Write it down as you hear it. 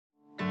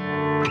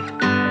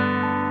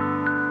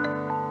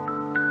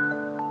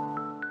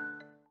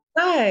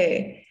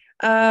Hi.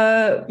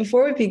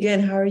 Before we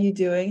begin, how are you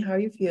doing? How are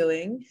you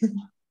feeling?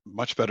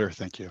 Much better,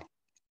 thank you.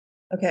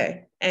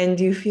 Okay. And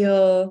do you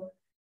feel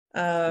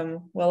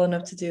well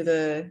enough to do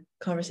the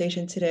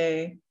conversation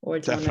today, or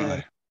do you want to?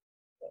 Definitely.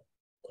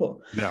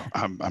 Cool. No,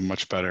 I'm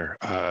much better.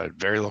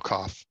 Very low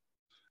cough,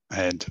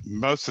 and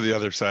most of the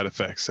other side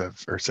effects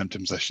have, or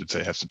symptoms, I should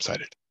say, have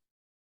subsided.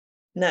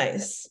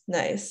 Nice,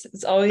 nice.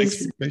 It's Thanks for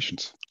always, your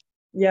patience.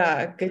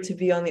 yeah, good to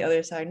be on the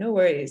other side. No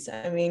worries.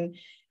 I mean,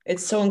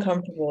 it's so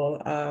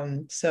uncomfortable.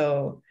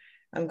 So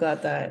I'm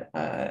glad that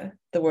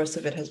the worst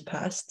of it has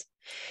passed.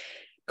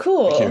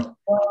 Thank you. Cool.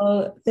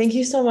 Well, thank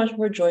you so much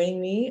for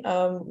joining me.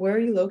 Where are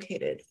you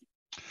located?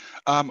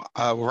 Well,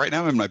 right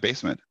now I'm in my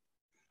basement.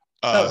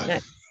 Oh, Uh,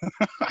 nice.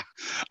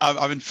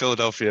 I'm in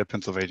Philadelphia,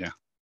 Pennsylvania,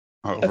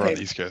 over on Okay,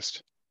 the East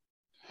Coast.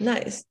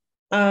 nice.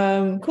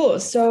 Cool.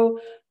 So,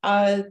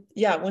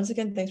 yeah, once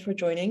again, thanks for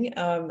joining.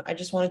 I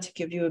just wanted to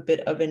give you a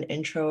bit of an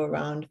intro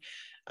around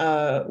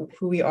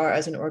who we are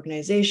as an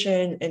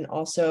organization, and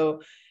also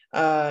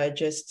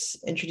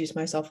just introduce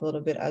myself a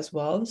little bit as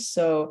well.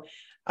 So,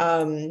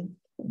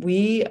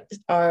 we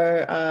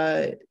are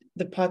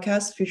the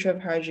podcast Future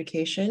of Higher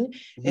Education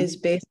Mhm. is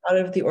based out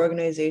of the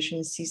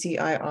organization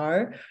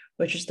CCIR,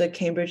 which is the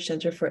Cambridge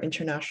Center for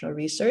International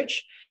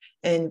Research.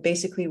 And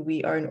basically,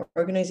 we are an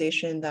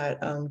organization that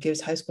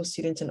gives high school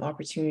students an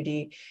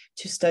opportunity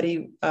to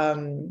study,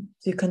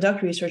 to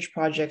conduct research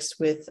projects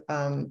with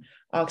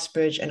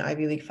Oxbridge and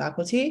Ivy League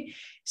faculty.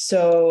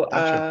 So,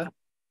 Gotcha.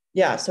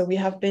 yeah, so we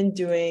have been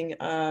doing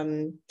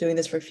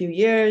this for a few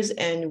years,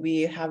 and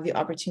we have the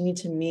opportunity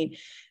to meet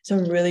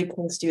some really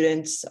cool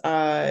students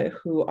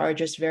who are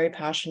just very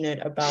passionate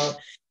about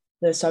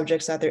the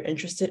subjects that they're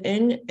interested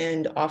in,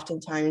 and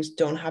oftentimes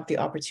don't have the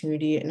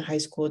opportunity in high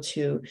school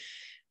to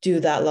do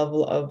that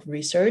level of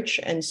research.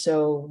 And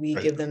so we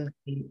Right. give them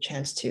the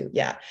chance to,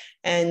 yeah.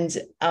 And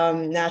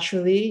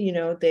naturally,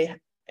 they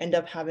end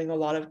up having a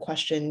lot of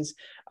questions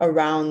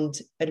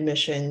around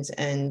admissions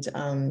and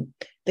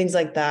things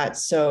like that.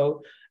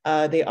 So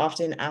they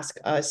often ask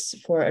us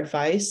for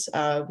advice,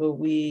 but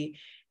we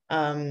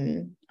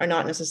are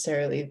not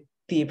necessarily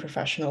the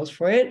professionals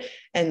for it.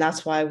 And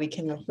that's why we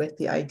came up with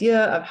the idea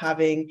of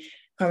having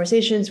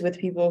conversations with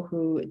people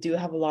who do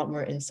have a lot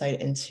more insight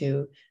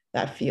into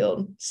that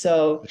field.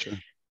 So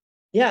Gotcha.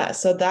 yeah,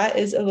 so that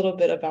is a little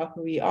bit about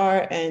who we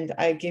are, and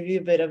I give you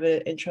a bit of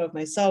an intro of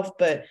myself.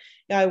 But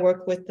yeah, I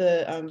work with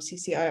the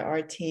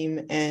CCIR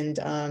team, and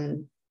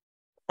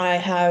I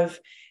have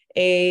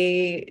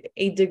a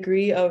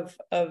degree of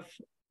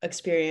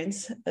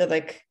experience,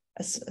 like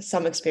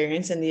some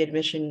experience in the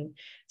admission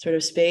sort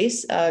of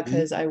space, Mhm.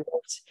 because I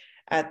worked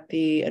at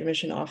the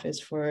admission office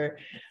for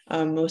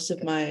most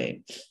of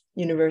my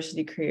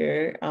university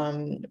career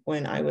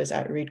when I was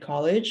at Reed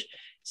College. Hmm.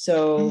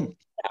 So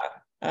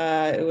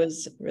it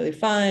was really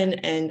fun,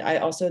 and I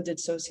also did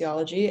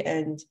sociology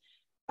and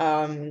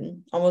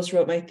almost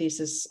wrote my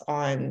thesis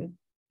on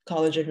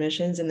college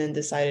admissions, and then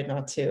decided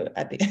not to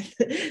at the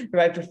end,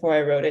 right before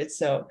I wrote it.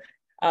 So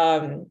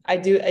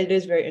it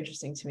is very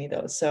interesting to me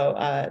though. So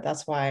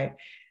that's why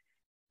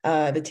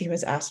the team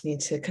has asked me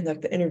to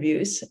conduct the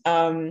interviews.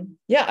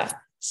 Yeah.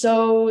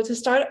 So to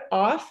start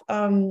off,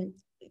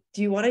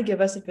 do you want to give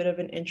us a bit of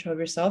an intro of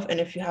yourself? And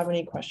if you have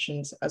any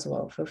questions as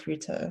well, feel free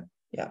to,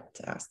 yeah,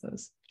 to ask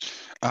those.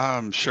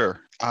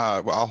 Sure.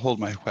 Well, I'll hold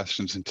my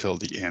questions until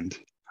the end.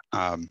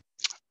 Um,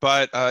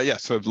 but yeah,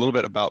 so a little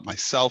bit about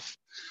myself.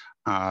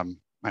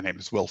 My name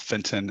is Will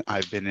Fenton.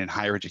 I've been in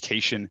higher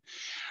education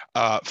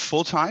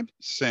full time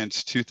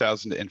since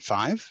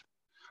 2005,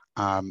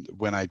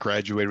 when I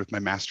graduated with my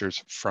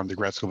master's from the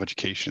Grad School of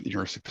Education at the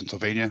University of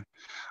Pennsylvania.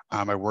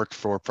 I worked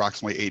for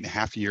approximately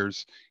 8.5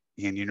 years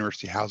in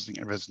university housing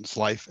and residence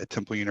life at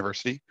Temple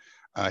University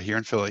here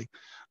in Philly.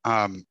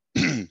 Um,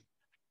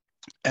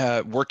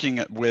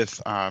 Working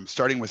with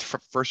starting with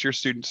first year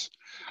students,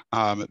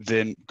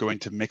 then going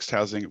to mixed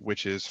housing,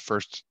 which is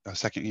first,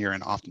 second year,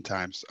 and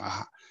oftentimes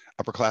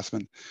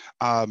upperclassmen,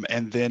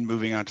 and then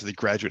moving on to the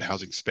graduate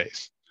housing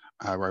space,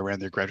 where I ran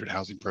their graduate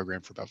housing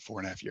program for about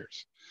 4.5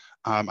 years.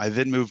 I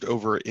then moved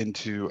over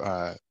into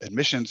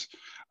admissions,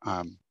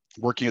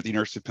 working at the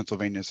University of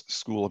Pennsylvania's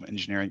School of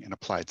Engineering and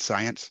Applied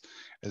Science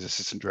as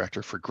assistant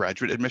director for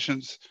graduate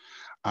admissions,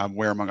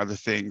 where, among other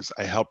things,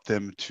 I helped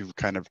them to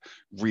kind of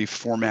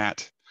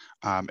reformat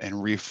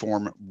and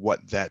reform what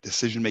that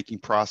decision-making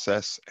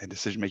process and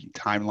decision-making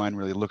timeline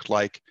really looked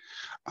like.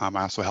 I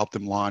also helped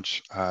them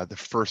launch the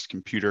first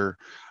computer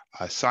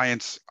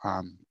science,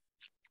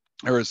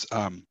 or is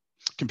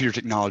computer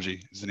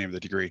technology is the name of the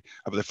degree,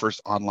 but the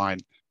first online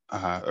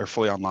or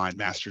fully online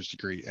master's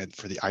degree and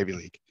for the Ivy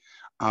League.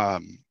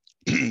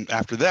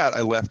 After that,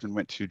 I left and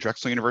went to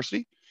Drexel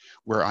University,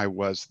 where I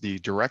was the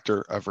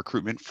director of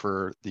recruitment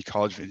for the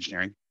College of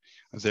Engineering.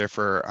 I was there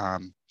for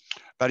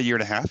about a year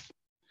and a half.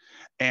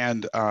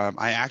 And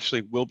I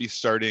actually will be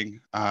starting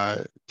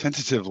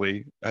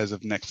tentatively as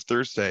of next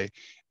Thursday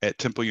at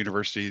Temple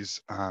University's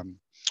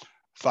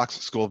Fox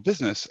School of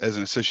Business as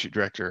an associate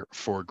director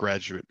for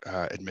graduate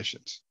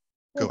admissions.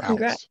 Oh, Go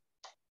congrats. Owls.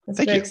 That's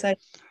Thank very you.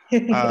 exciting.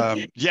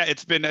 Yeah,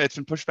 it's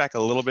been pushed back a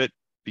little bit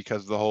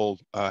because of the whole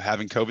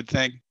having COVID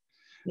thing.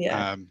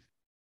 Yeah. Um,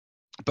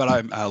 but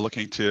I'm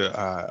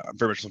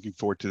very much looking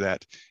forward to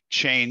that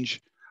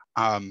change.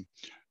 Um,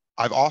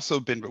 while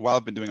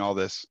I've been doing all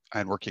this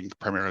and working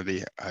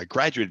primarily the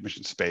graduate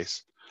admission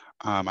space,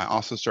 I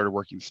also started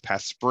working this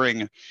past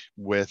spring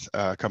with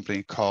a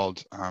company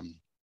called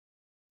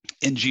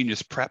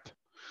Ingenious Prep,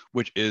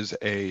 which is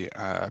a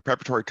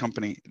preparatory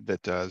company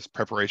that does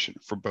preparation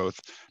for both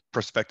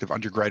prospective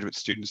undergraduate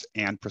students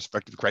and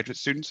prospective graduate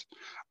students,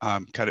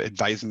 kind of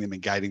advising them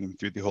and guiding them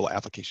through the whole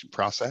application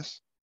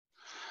process.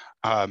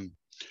 Um,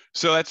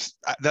 so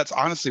that's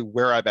honestly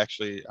where I've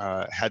actually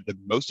had the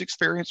most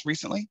experience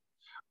recently,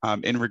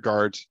 in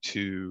regards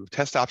to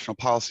test optional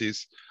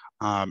policies,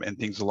 and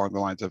things along the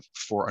lines of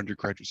for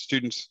undergraduate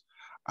students,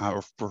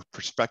 or for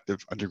prospective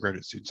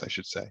undergraduate students, I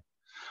should say.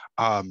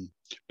 Um,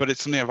 but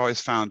it's something I've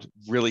always found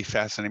really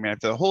fascinating. I mean,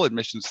 the whole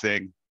admissions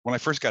thing, when I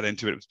first got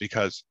into it, it was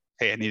because,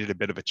 hey, I needed a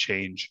bit of a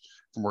change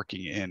from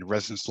working in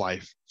residence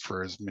life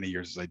for as many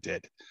years as I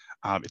did.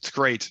 It's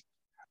great,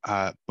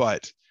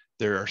 but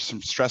there are some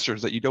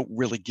stressors that you don't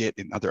really get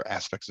in other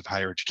aspects of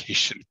higher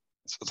education.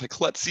 So it's like,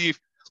 let's see if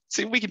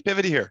we can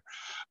pivot here.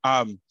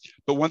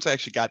 But once I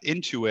actually got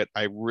into it,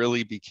 I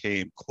really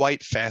became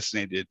quite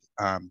fascinated.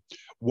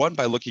 One,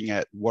 by looking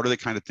at what are the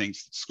kind of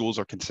things that schools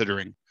are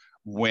considering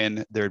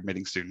when they're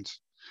admitting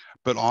students,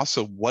 but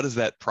also what does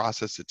that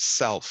process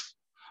itself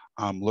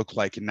look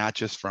like, and not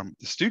just from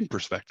the student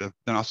perspective,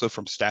 then also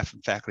from staff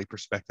and faculty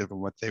perspective,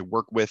 and what they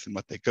work with and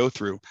what they go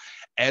through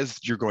as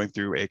you're going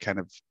through a kind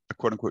of a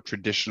quote unquote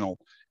traditional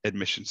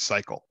admission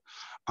cycle.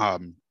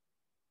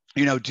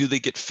 Do they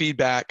get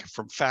feedback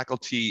from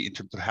faculty in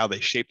terms of how they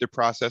shape their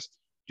process?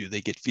 Do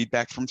they get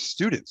feedback from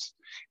students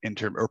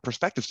or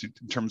prospective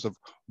students in terms of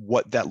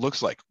what that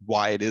looks like,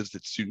 why it is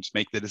that students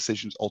make the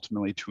decisions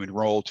ultimately to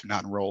enroll, to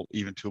not enroll,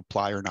 even to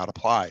apply or not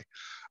apply,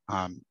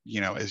 as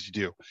you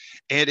do.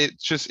 And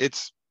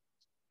it's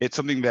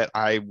something that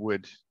if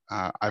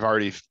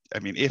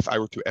I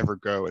were to ever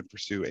go and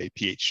pursue a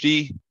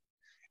PhD,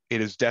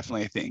 it is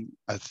definitely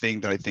a thing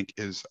that I think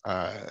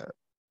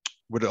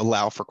would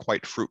allow for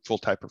quite fruitful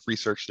type of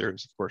research. There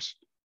is, of course,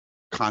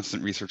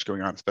 constant research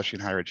going on, especially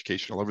in higher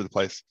education all over the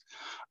place.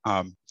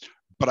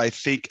 But I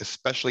think,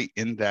 especially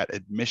in that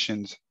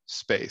admissions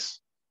space,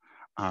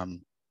 it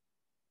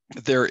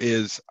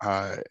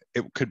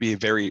could be a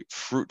very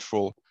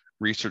fruitful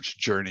research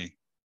journey,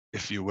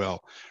 if you will,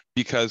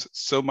 because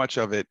so much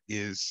of it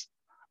is,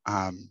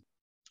 I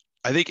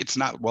think it's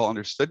not well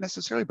understood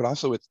necessarily, but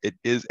also it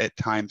is at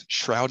times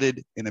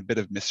shrouded in a bit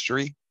of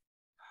mystery,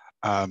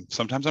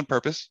 sometimes on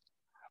purpose,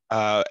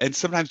 and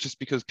sometimes just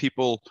because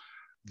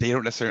they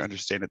don't necessarily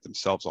understand it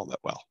themselves all that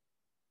well.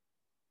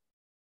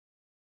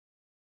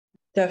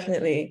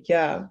 Definitely,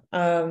 yeah.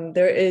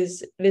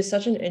 It is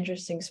such an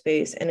interesting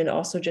space, and it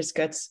also just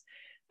gets,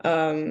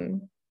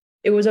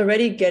 it was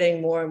already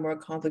getting more and more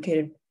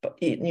complicated,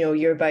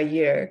 year by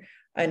year,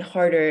 and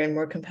harder and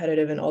more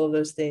competitive and all of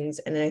those things.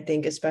 And I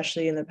think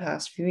especially in the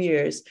past few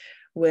years,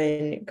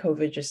 when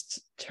COVID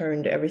just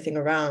turned everything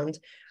around,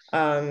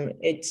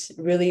 it's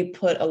really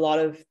put a lot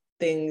of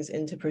things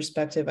into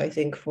perspective, I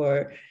think,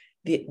 for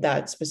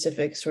that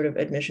specific sort of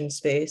admission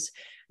space.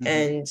 Mm-hmm.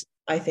 And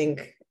I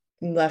think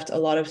left a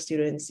lot of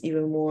students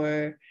even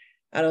more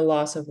at a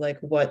loss of like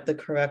what the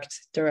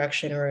correct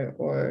direction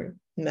or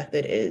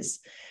method is.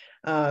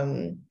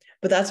 But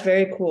that's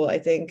very cool. I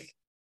think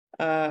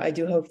I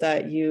do hope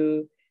that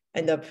you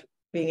end up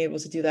being able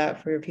to do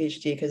that for your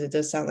PhD, because it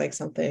does sound like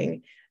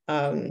something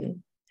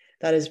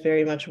that is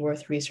very much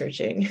worth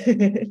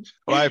researching.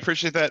 Well, I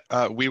appreciate that.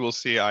 We will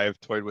see. I have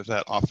toyed with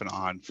that off and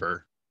on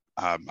for,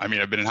 I've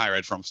been in higher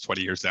ed for almost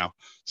 20 years now.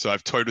 So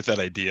I've toyed with that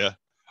idea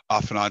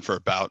off and on for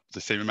about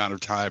the same amount of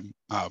time.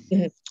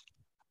 Mm-hmm.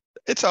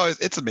 It's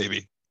a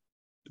maybe.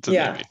 It's a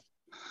maybe.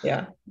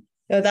 Yeah.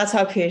 No, that's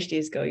how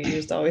PhDs go. You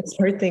just always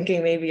start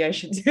thinking, maybe I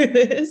should do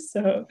this.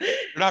 So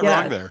you're not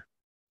wrong there.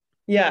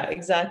 Yeah,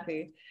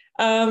 exactly.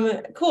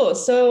 Cool.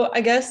 So I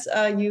guess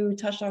you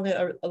touched on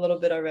it a little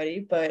bit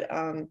already, but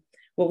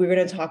what we're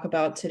going to talk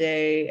about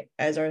today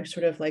as our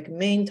sort of like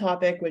main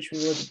topic, which we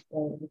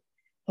will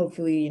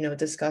hopefully,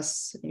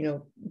 discuss,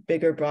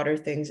 bigger, broader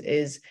things,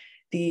 is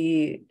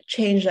the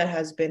change that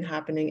has been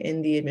happening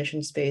in the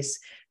admission space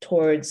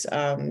towards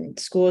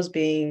schools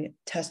being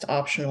test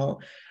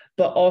optional,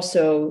 but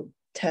also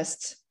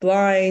test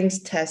blind,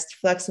 test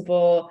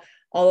flexible,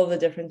 all of the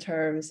different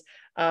terms.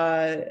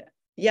 And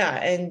we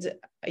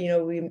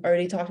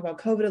already talked about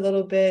COVID a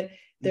little bit.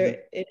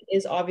 It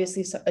is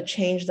obviously a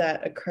change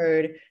that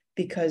occurred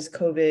because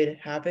COVID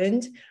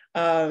happened.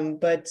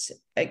 But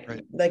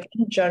like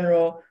in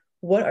general,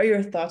 what are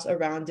your thoughts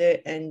around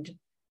it? And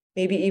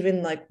maybe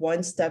even like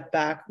one step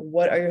back,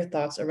 what are your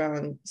thoughts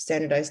around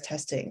standardized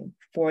testing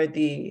for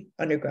the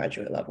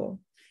undergraduate level?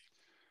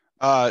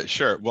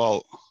 Sure.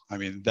 Well,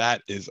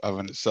 that is of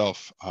in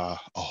itself a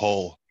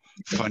whole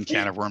fun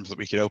can of worms that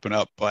we could open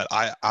up. But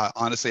I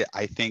honestly,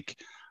 I think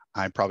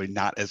I'm probably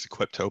not as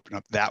equipped to open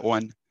up that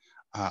one.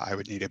 I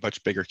would need a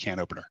much bigger can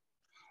opener.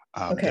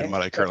 than Okay.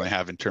 what I currently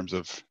have in terms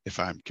of if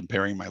I'm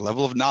comparing my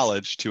level of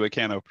knowledge to a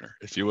can opener,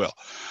 if you will.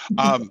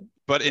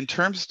 But in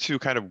terms to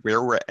kind of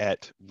where we're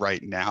at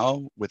right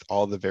now with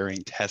all the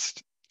varying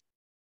test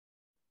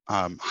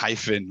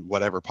hyphen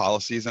whatever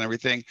policies and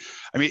everything,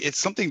 I mean, it's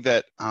something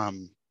that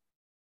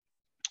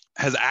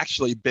has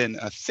actually been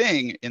a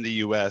thing in the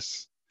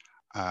US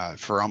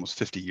for almost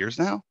 50 years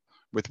now,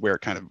 with where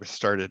it kind of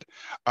started.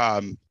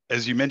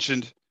 As you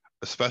mentioned,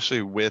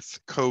 especially with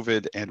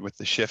COVID and with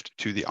the shift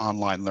to the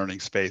online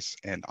learning space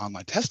and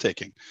online test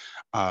taking,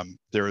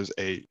 there is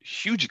a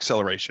huge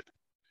acceleration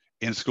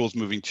in schools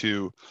moving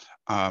to,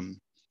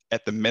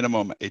 at the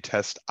minimum, a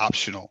test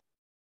optional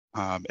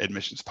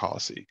admissions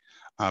policy.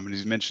 And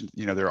as you mentioned,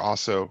 you know, there are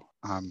also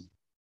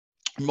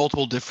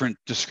multiple different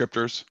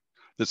descriptors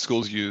that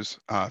schools use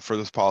for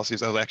those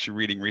policies. I was actually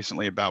reading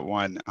recently about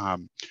one,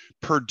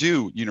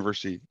 Purdue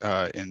University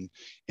in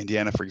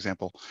Indiana, for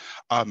example.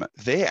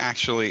 They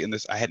actually, and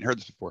this, I hadn't heard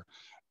this before,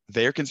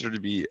 they are considered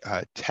to be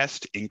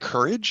test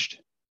encouraged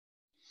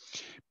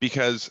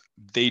because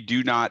they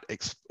do not,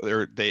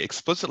 or they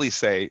explicitly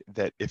say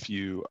that if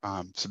you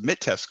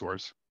submit test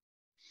scores,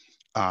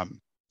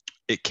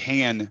 it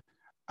can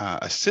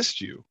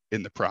assist you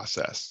in the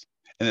process,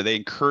 and that they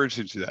encourage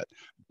you to do that,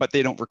 but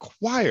they don't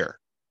require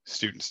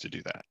students to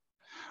do that.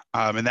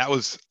 And that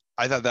was,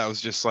 I thought that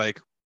was just like,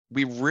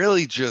 we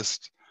really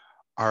just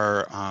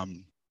are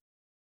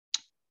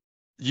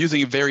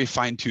using a very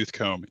fine-tooth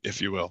comb, if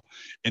you will,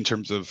 in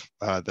terms of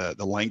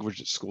the language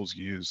that schools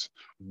use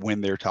when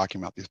they're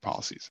talking about these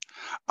policies.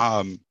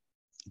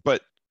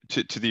 But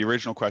to the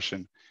original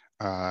question,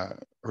 or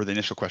the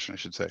initial question, I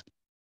should say,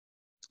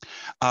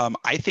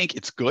 I think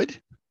it's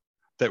good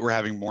that we're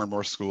having more and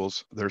more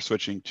schools that are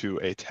switching to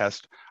a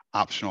test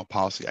optional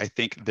policy. I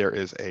think there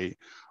is a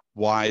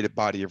wide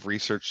body of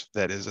research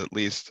that is at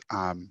least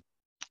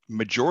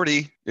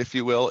majority, if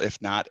you will,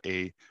 if not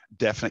a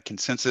definite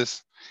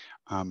consensus,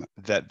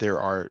 that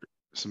there are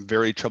some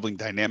very troubling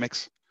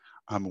dynamics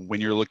when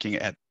you're looking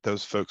at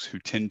those folks who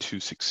tend to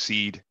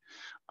succeed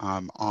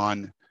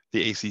on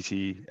the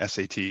ACT,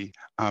 SAT,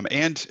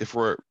 and if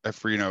we're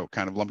you know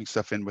kind of lumping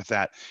stuff in with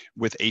that,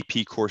 with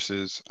AP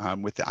courses,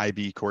 with the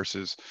IB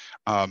courses,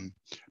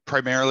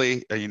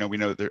 primarily, you know, we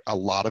know that a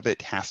lot of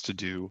it has to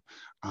do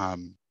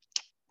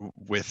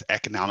with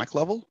economic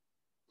level,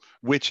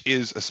 which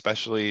is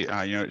especially,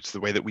 you know, it's the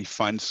way that we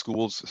fund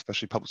schools,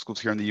 especially public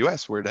schools here in the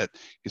U.S., where that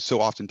is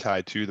so often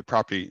tied to the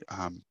property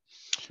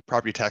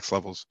tax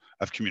levels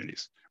of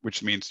communities,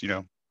 which means, you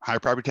know, higher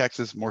property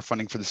taxes, more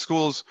funding for the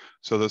schools.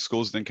 So those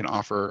schools then can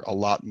offer a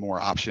lot more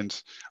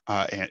options,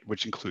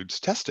 which includes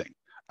testing.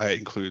 It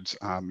includes,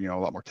 you know,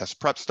 a lot more test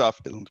prep stuff.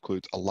 It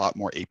includes a lot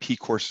more AP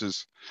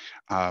courses,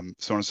 so on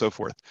and so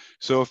forth.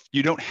 So if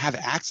you don't have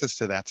access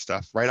to that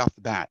stuff right off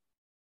the bat,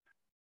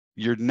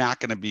 you're not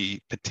going to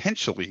be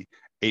potentially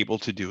able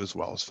to do as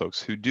well as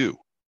folks who do.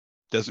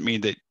 Doesn't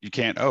mean that you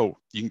can't,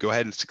 you can go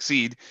ahead and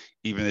succeed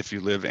even if you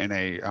live in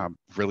a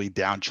really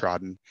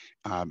downtrodden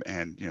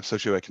and, you know,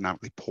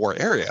 socioeconomically poor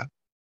area.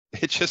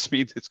 It just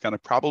means it's going to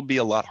probably be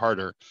a lot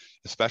harder,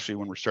 especially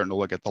when we're starting to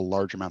look at the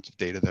large amounts of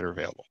data that are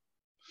available.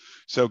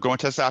 So going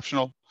test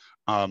optional,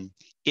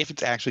 if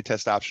it's actually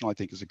test optional, I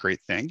think is a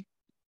great thing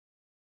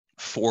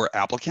for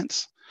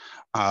applicants.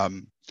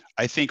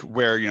 I think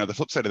where, you know, the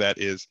flip side of that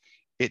is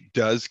it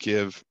does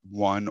give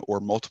one or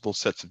multiple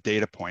sets of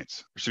data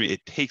points. Excuse me,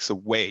 it takes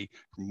away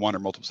from one or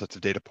multiple sets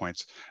of data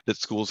points that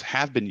schools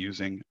have been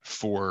using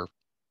for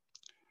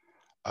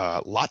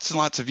lots and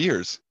lots of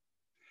years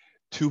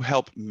to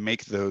help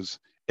make those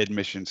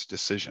admissions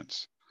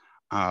decisions.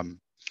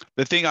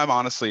 The thing I'm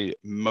honestly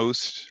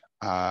most,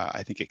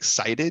 I think,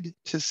 excited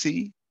to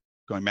see,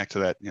 going back to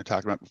that, you know,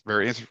 talking about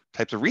various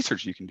types of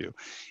research you can do,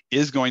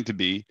 is going to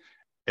be,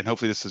 and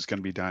hopefully this is going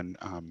to be done,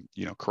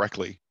 you know,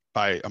 correctly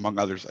by, among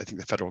others, I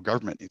think the federal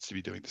government needs to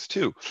be doing this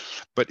too,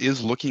 but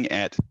is looking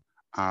at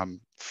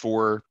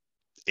 4,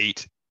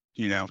 8,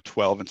 you know,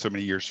 12, and so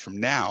many years from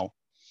now,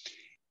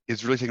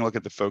 is really taking a look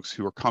at the folks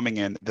who are coming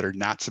in that are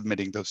not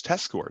submitting those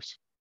test scores,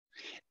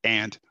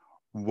 and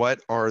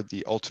what are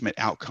the ultimate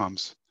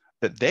outcomes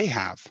that they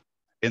have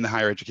in the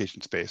higher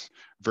education space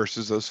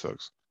versus those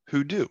folks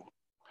who do.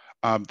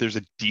 There's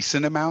a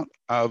decent amount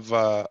of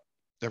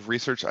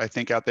research, I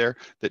think, out there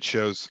that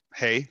shows,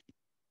 hey,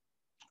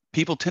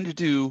 people tend to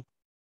do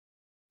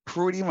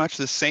pretty much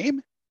the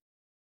same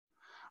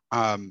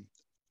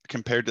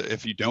compared to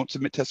if you don't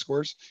submit test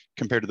scores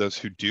compared to those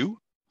who do.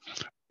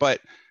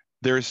 But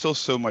there is still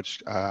so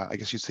much, I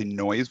guess you'd say,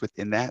 noise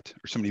within that,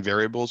 or so many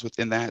variables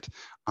within that.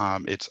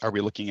 It's, are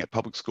we looking at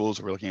public schools?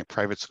 Are we looking at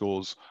private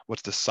schools?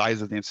 What's the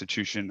size of the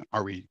institution?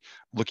 Are we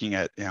looking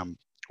at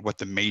what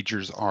the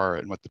majors are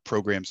and what the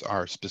programs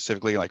are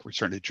specifically? Like, we're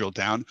starting to drill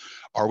down.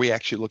 Are we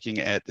actually looking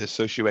at the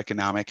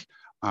socioeconomic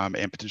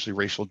and potentially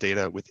racial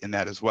data within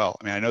that as well?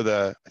 I mean, I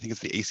know I think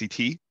it's the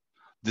ACT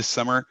this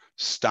summer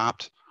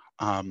stopped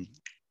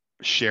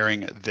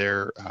sharing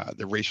their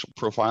racial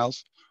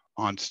profiles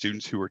on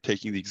students who were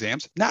taking the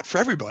exams. Not for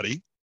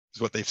everybody,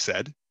 is what they've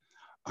said,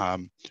 But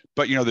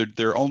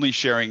they're only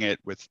sharing it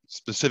with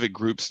specific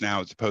groups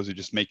now, as opposed to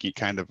just making it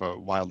kind of a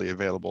widely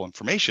available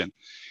information.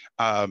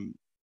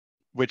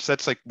 Which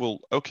that's like, well,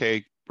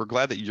 okay, we're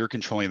glad that you're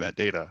controlling that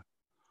data,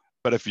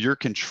 but if you're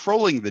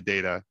controlling the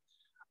data,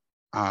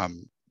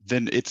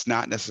 then it's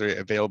not necessarily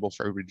available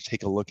for everybody to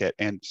take a look at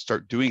and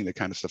start doing the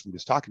kind of stuff I'm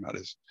just talking about.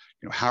 Is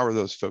how are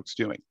those folks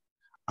doing?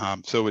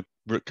 So it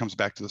comes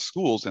back to the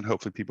schools, and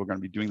hopefully people are going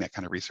to be doing that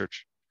kind of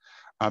research.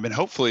 And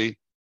hopefully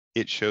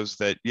it shows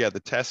that, yeah, the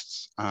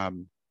tests,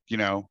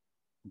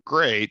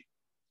 great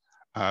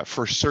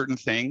for certain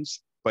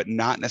things, but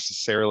not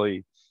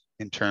necessarily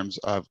in terms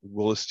of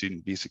will a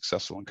student be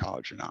successful in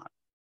college or not.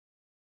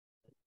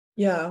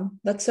 Yeah,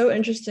 that's so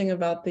interesting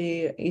about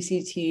the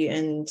ACT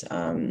and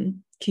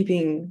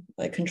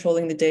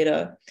controlling the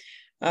data.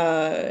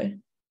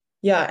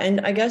 Yeah,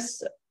 and I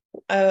guess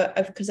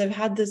because I've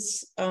had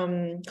this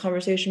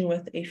conversation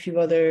with a few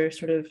other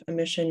sort of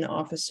admission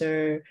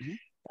officer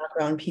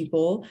background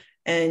people,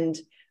 and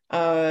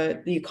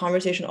the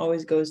conversation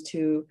always goes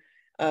to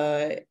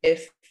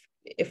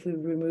if we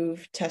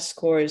remove test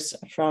scores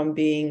from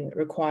being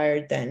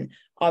required, then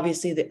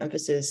obviously the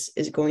emphasis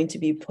is going to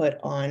be put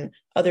on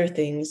other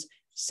things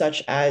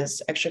such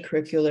as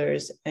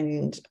extracurriculars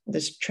and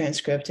this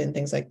transcript and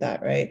things like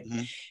that, right?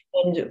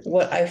 And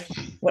what I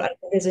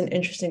think is an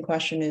interesting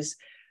question is,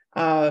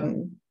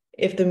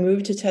 if the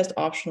move to test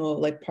optional,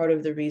 like part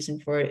of the reason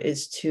for it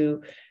is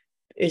to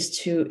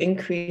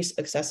increase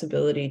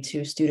accessibility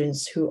to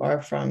students who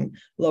are from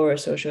lower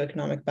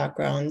socioeconomic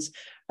backgrounds,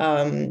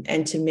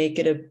 and to make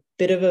it a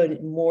bit of a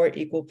more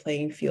equal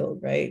playing field,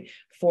 right,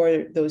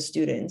 for those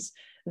students,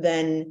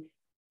 then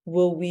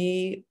will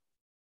we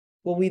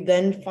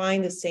then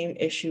find the same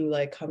issue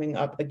like coming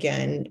up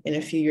again in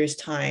a few years'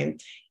 time,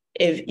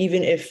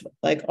 even if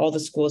like all the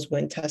schools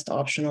went test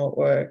optional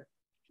or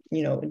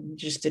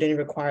just didn't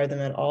require them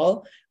at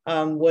all?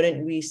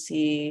 Wouldn't we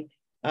see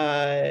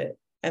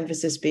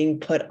emphasis being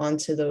put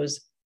onto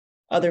those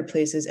other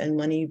places and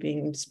money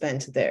being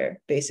spent there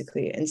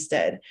basically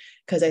instead?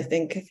 Because I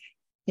think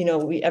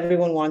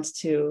everyone wants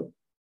to,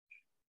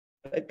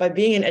 by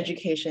being in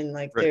education,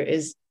 like right, there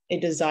is a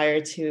desire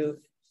to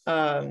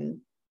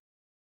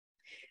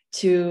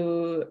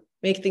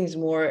make things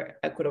more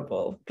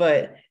equitable,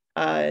 but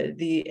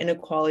the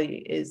inequality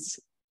is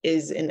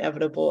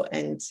inevitable.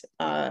 And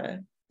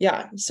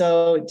yeah,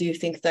 so do you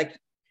think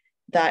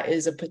that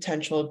is a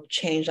potential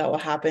change that will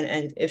happen?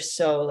 And if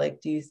so, like,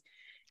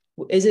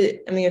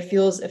 it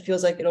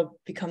feels like it'll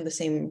become the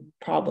same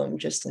problem,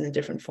 just in a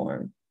different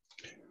form.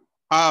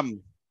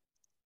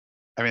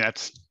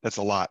 That's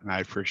a lot, and I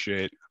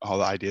appreciate all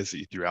the ideas that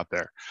you threw out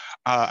there.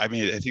 I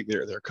think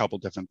there are a couple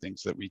different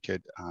things that we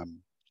could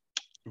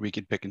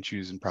pick and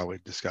choose and probably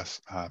discuss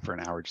for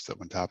an hour just at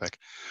one topic.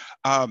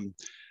 I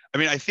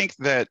think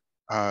that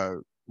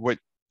what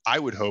I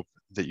would hope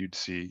that you'd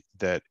see,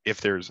 that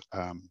if there's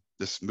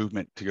this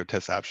movement to go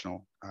test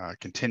optional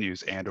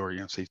continues, and or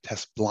say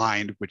test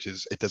blind, which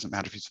is it doesn't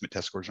matter if you submit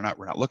test scores or not,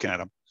 we're not looking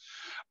at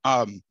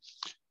them.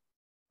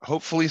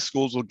 Hopefully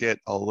schools will get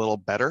a little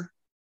better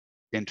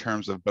in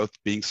terms of both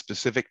being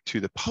specific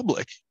to the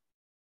public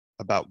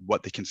about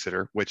what they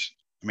consider, which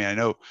I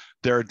know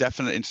there are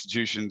definite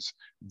institutions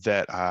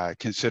that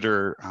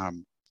consider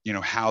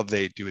how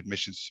they do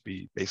admissions to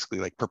be basically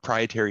like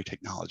proprietary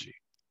technology,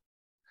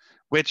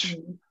 which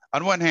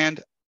on one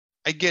hand,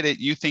 I get it.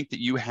 You think that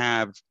you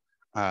have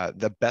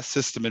the best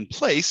system in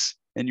place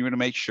and you want to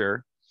make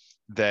sure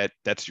that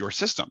that's your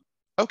system.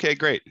 Okay,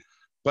 great.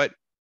 But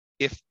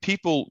if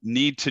people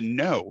need to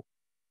know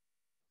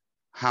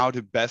how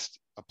to best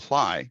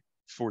apply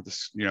for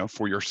this,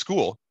 for your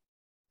school,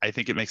 I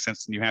think it makes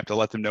sense, and you have to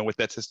let them know what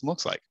that system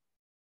looks like.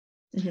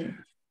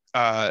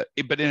 But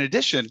in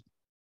addition,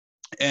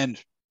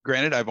 and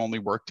granted, I've only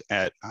worked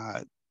at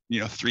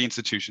 3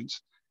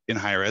 institutions in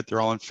higher ed.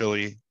 They're all in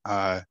Philly,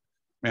 and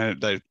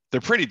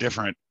they're pretty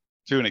different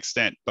to an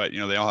extent, but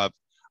they all have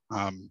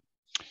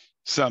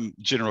some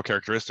general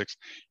characteristics.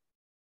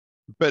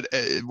 But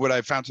what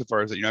I've found so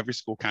far is that every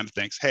school kind of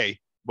thinks, hey,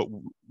 what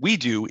we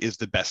do is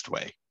the best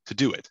way to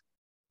do it.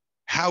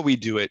 How we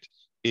do it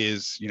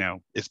is,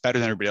 it's better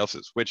than everybody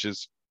else's, which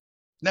is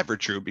never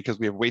true, because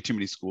we have way too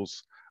many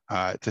schools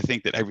to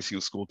think that every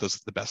single school does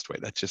it the best way.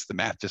 That's just, the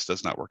math just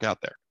does not work out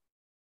there.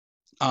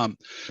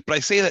 But I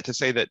say that to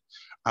say that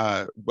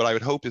what I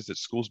would hope is that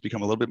schools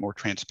become a little bit more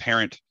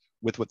transparent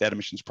with what that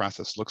admissions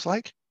process looks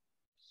like.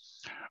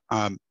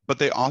 But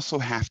they also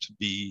have to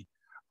be,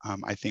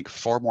 I think,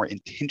 far more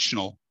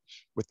intentional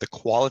with the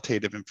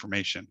qualitative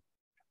information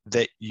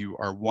that you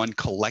are, one,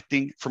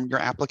 collecting from your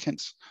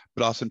applicants,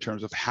 but also in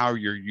terms of how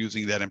you're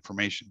using that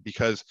information.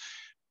 Because,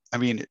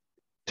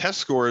 test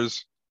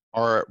scores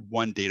are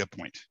one data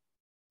point,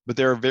 but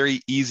they're a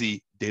very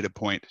easy data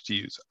point to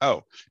use.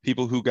 Oh,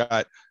 people who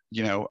got,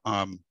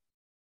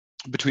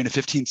 between a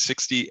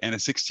 1560 and a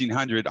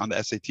 1600 on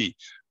the SAT.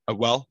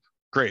 Well,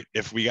 great.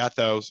 If we got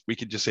those, we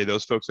could just say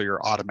those folks are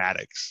your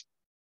automatics.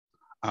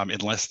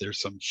 Unless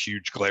there's some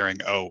huge glaring,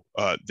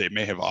 they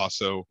may have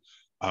also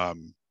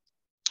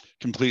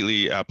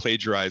completely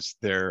plagiarize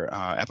their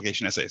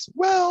application essays.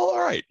 Well, all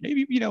right,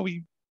 maybe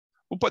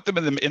we'll put them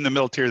in the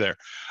middle tier there.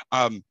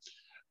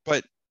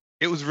 But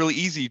it was really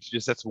easy to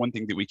just, that's one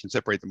thing that we can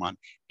separate them on.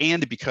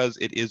 And because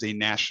it is a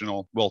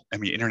national,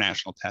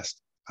 international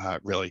test,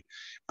 really,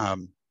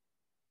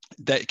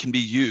 that can be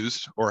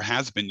used or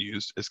has been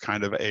used as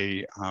kind of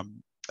a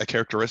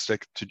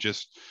characteristic to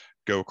just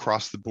go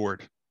across the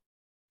board.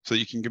 So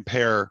you can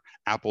compare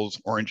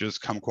apples, oranges,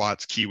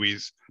 kumquats,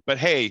 kiwis. But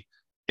hey,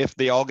 if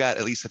they all got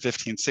at least a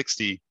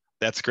 1560,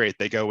 that's great.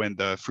 They go in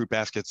the fruit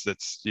baskets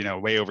that's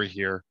way over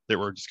here that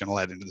we're just going to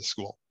let into the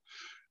school.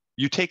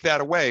 You take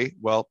that away,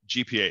 well,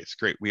 GPAs,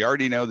 great. We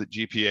already know that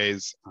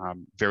GPAs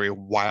vary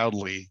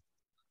wildly,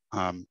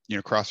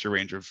 across your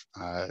range of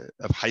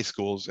high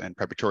schools and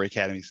preparatory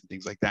academies and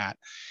things like that.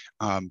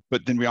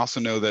 But then we also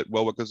know that,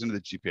 well, what goes into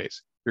the GPAs?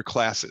 Your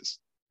classes.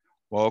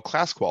 Well,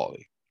 class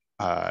quality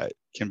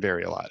can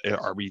vary a lot.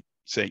 Are we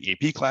saying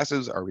AP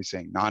classes? Are we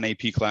saying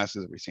non-AP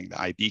classes? Are we saying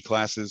the IB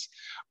classes?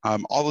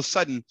 All of a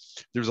sudden,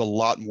 there's a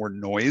lot more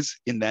noise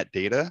in that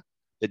data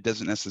that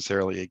doesn't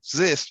necessarily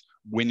exist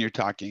when you're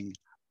talking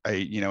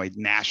a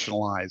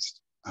nationalized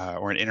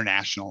or an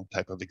international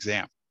type of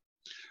exam.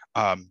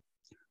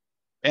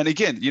 And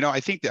again, I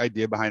think the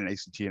idea behind an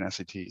ACT and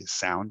SAT is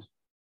sound,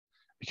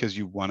 because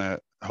you want to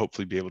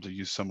hopefully be able to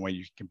use some way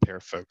you can compare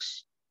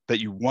folks that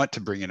you want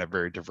to bring in a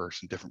very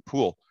diverse and different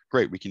pool.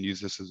 Great, we can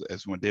use this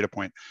as one data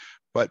point.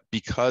 But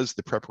because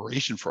the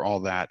preparation for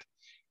all that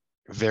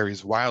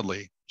varies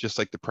wildly, just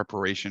like the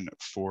preparation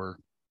for,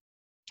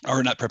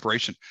 or not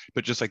preparation,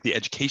 but just like the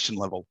education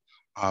level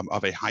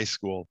of a high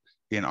school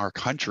in our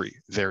country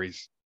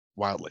varies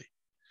wildly.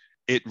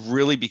 It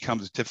really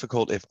becomes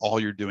difficult if all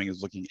you're doing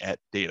is looking at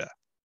data,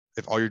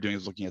 if all you're doing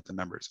is looking at the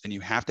numbers, and you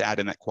have to add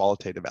in that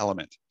qualitative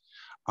element.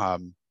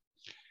 And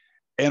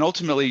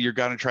ultimately, you're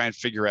going to try and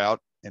figure out,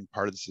 and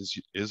part of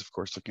this is of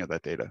course looking at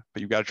that data,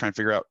 but you've got to try and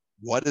figure out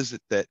what is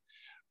it that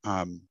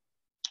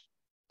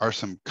are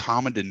some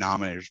common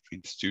denominators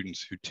between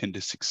students who tend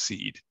to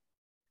succeed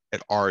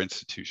at our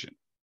institution.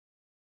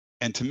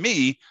 And to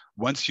me,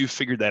 once you've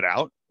figured that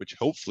out, which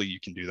hopefully you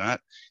can do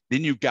that,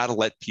 then you've got to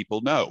let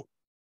people know.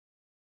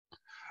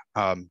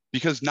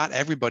 Because not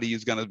everybody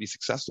is going to be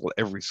successful at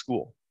every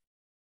school.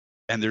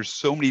 And there's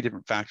so many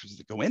different factors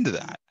that go into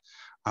that,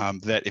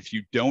 that if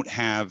you don't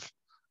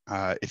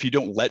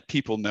let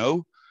people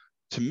know,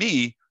 to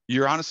me,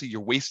 you're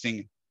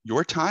wasting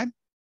your time,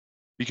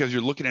 because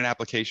you're looking at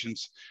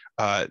applications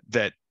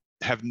that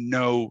have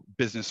no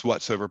business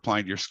whatsoever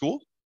applying to your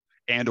school,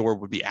 and or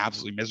would be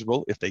absolutely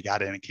miserable if they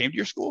got in and came to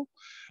your school.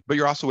 But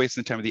you're also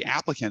wasting the time of the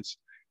applicants,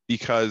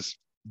 because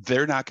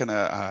they're not going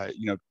to,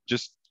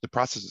 just the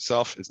process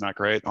itself is not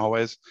great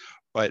always.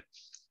 But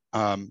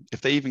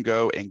if they even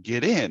go and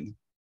get in,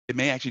 it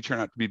may actually turn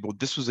out to be, well,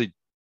 this was a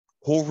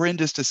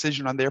horrendous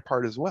decision on their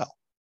part as well.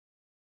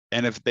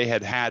 And if they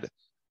had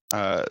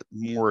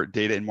more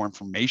data and more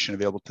information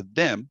available to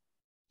them,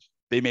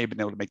 they may have been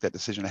able to make that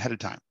decision ahead of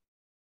time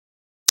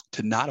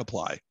to not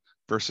apply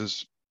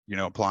versus,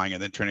 applying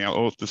and then turning out,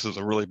 oh, this is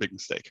a really big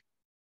mistake.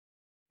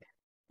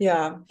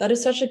 Yeah, that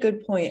is such a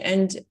good point.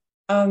 And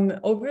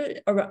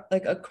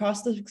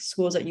across the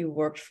schools that you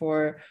worked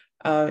for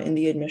in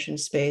the admission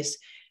space,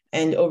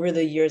 and over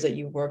the years that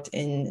you worked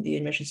in the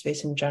admission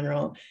space in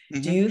general,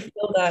 do you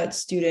feel that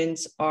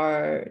students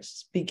are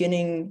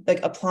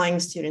applying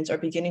students are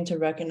beginning to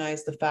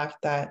recognize the fact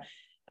that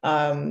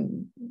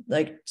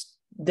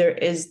there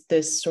is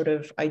this sort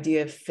of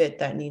idea of fit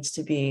that needs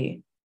to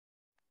be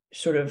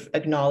sort of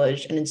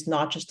acknowledged, and it's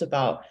not just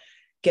about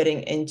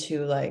getting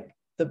into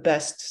the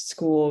best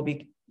school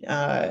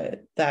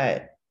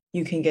that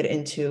you can get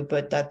into,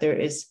 but that there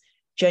is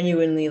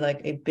genuinely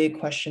a big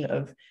question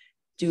of,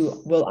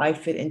 will I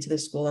fit into the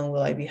school and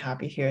will I be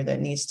happy here,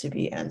 that needs to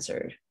be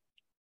answered?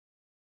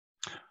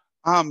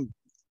 I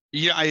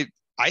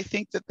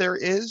think that there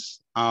is,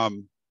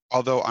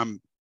 although I'm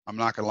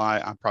not gonna lie,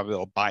 I'm probably a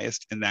little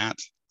biased in that.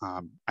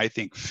 I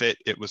think fit,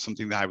 it was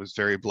something that I was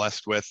very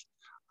blessed with.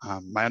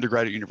 My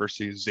undergraduate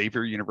university is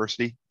Xavier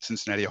University,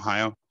 Cincinnati,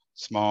 Ohio,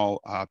 small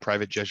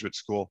private Jesuit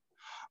school.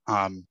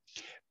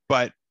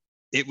 But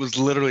it was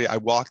literally, I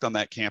walked on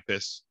that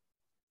campus,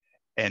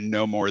 and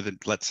no more than,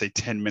 let's say,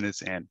 10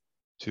 minutes in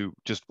to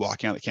just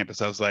walking on the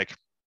campus, I was like,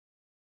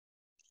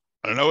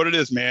 I don't know what it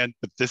is, man,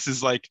 but this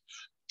is I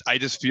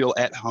just feel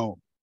at home.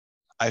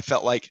 I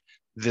felt like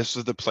this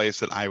was the place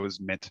that I was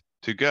meant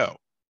to go.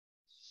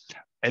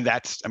 And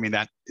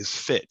that is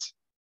fit.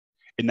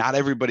 And not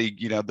everybody,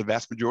 the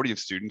vast majority of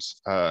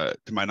students, to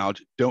my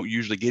knowledge, don't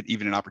usually get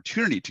even an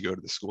opportunity to go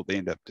to the school they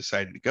end up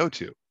deciding to go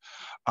to.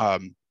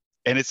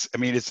 And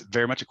it's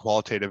very much a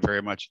qualitative,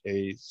 very much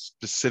a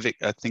specific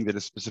thing that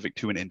is specific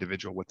to an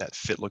individual, what that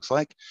fit looks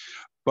like.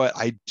 But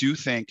I do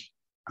think,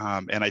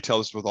 and I tell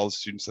this with all the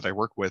students that I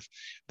work with,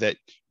 that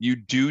you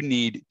do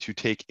need to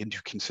take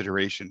into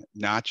consideration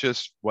not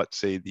just what,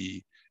 say,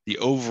 the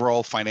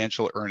overall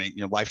financial earning,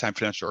 lifetime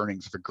financial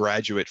earnings of a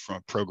graduate from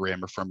a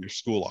program or from your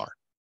school are.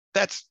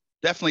 That's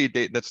definitely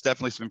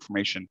some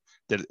information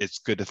that it's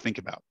good to think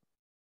about.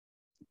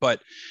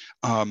 But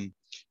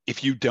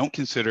if you don't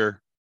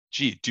consider,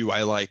 gee, do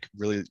I like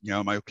really,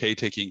 am I okay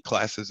taking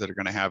classes that are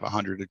going to have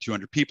 100 or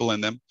 200 people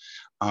in them?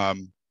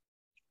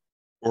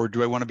 Or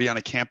do I want to be on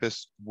a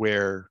campus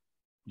where,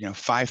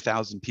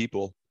 5,000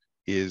 people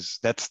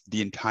that's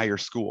the entire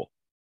school?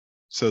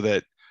 So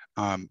that,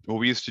 well,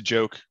 we used to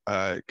joke,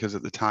 because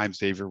at the time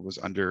Xavier was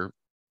under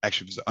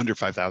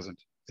 5,000,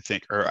 I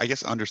think, or I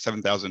guess under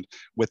 7,000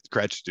 with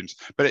grad students.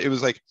 But it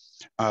was like,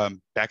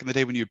 back in the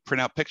day when you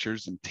print out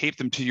pictures and tape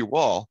them to your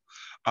wall,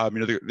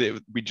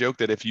 we joked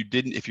that if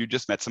you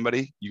just met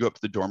somebody, you go up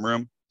to the dorm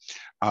room,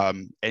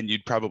 and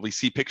you'd probably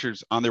see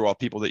pictures on their wall,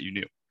 people that you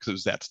knew, because it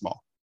was that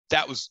small.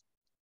 That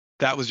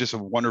was just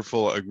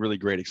a really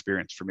great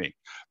experience for me.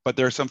 But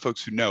there are some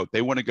folks who know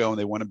they want to go and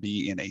they want to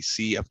be in a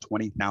sea of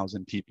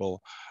 20,000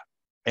 people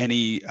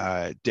any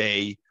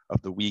day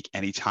of the week,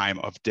 any time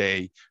of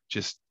day.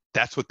 Just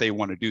that's what they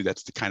want to do.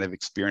 That's the kind of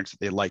experience that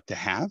they like to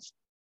have.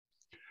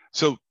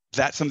 So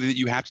that's something that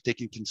you have to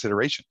take in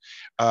consideration.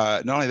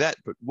 Not only that,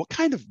 but what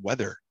kind of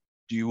weather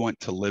do you want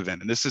to live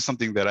in? And this is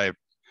something that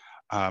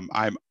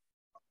I'm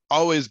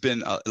always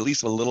been at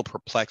least a little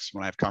perplexed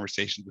when I have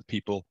conversations with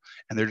people,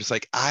 and they're just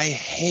like, I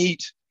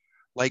hate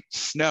like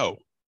snow.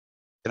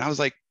 And I was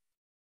like,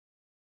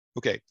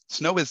 okay,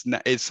 snow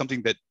is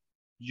something that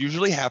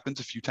usually happens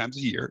a few times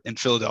a year in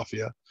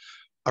Philadelphia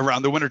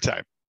around the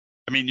wintertime.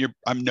 I mean,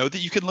 I know that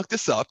you can look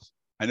this up.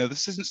 I know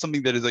this isn't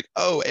something that is like,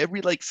 oh,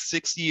 every like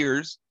 6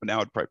 years, but now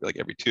it'd probably be like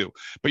every 2.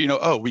 But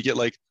we get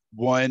like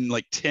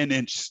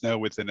 10-inch snow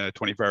within a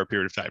 24-hour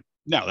period of time.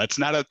 No, that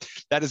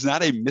is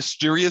not a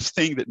mysterious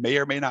thing that may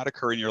or may not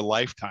occur in your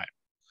lifetime.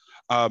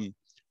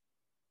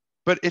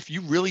 But if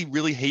you really,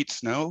 really hate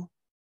snow,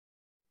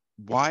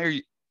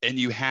 and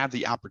you have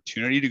the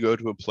opportunity to go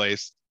to a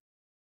place,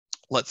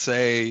 let's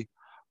say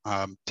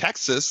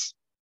Texas,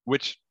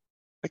 which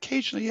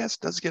occasionally, yes,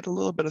 does get a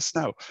little bit of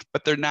snow,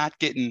 but they're not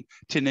getting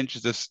 10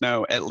 inches of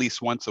snow at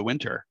least once a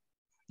winter.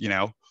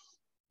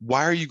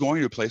 Why are you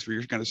going to a place where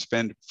you're going to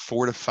spend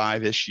 4 to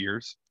 5-ish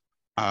years,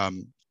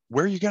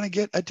 where you're going to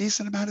get a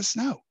decent amount of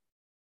snow?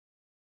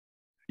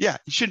 Yeah,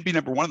 you shouldn't be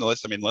number one on the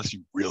list. I mean, unless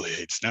you really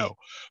hate snow.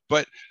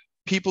 But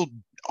people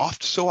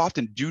so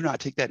often do not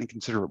take that in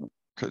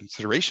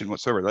consideration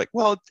whatsoever. Like,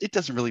 well, it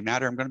doesn't really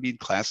matter. I'm going to be in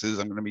classes.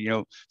 I'm going to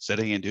be,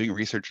 studying and doing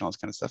research and all this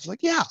kind of stuff. It's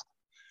like, yeah,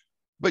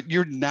 but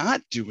you're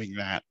not doing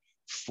that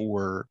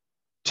for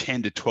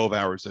 10 to 12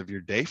 hours of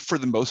your day. For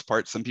the most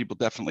part, some people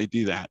definitely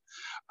do that.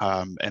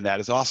 And that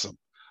is awesome.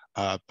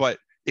 But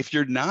if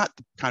you're not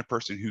the kind of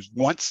person who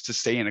wants to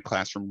stay in a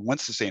classroom,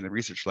 wants to stay in a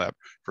research lab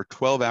for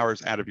 12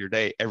 hours out of your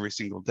day, every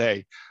single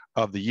day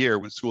of the year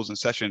when school's in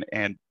session,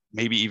 and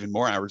maybe even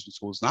more hours when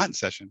school is not in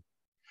session,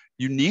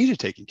 you need to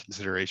take in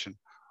consideration,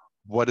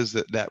 what does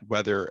that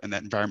weather and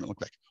that environment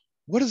look like?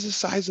 What is the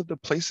size of the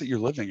place that you're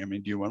living? I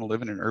mean, do you want to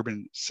live in an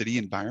urban city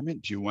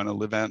environment? Do you want to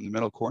live out in the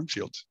middle of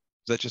cornfields?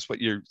 Is that just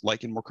what you're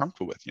like and more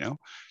comfortable with? Do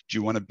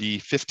you want to be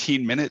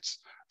 15 minutes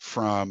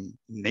from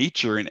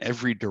nature in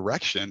every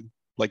direction,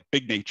 like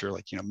big nature,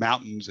 like,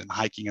 mountains and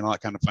hiking and all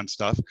that kind of fun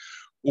stuff?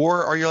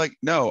 Or are you like,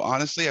 no,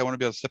 honestly, I want to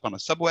be able to step on a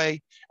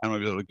subway. I want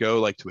to be able to go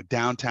like to a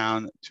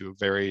downtown, to a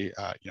very,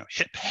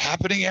 hip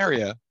happening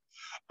area,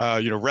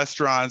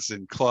 restaurants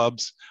and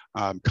clubs,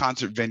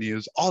 concert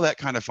venues, all that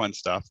kind of fun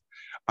stuff,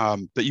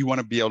 that you want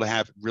to be able to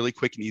have really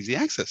quick and easy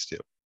access to,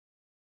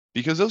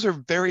 because those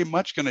are very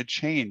much going to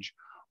change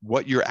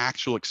what your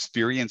actual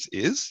experience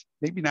is.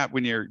 Maybe not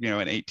when you're,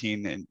 an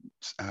 18 and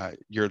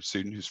you're a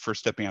student who's first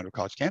stepping out of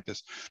college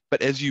campus,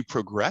 but as you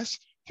progress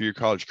through your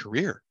college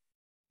career.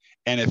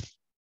 And if,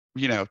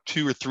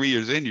 2 or 3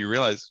 years in, you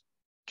realize,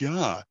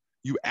 God,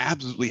 you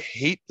absolutely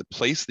hate the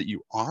place that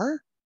you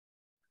are.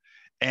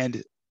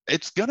 And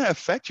it's going to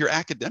affect your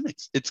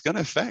academics. It's going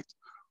to affect,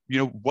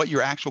 what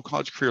your actual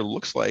college career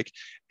looks like.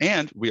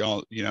 And we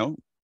all,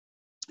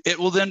 it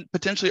will then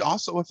potentially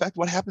also affect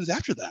what happens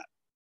after that.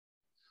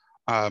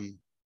 I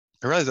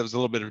realize that was a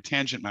little bit of a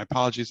tangent. My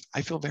apologies.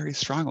 I feel very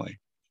strongly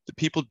that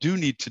people do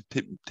need to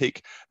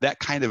take that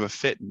kind of a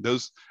fit and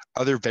those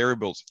other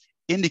variables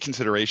into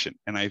consideration.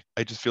 And I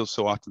just feel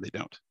so often they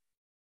don't.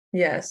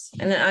 Yes.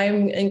 And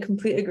I'm in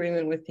complete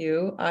agreement with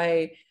you.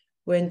 I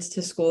went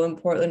to school in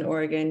Portland,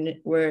 Oregon,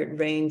 where it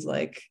rains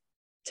like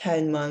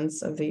 10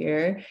 months of the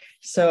year.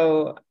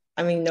 So,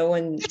 I mean, no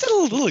one... It's a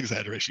little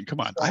exaggeration. Come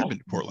on. Yeah. I've been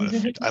to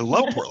Portland. I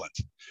love Portland.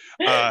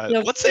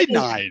 No, let's say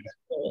 9.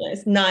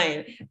 Nice.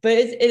 9. But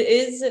it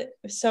is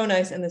so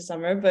nice in the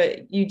summer,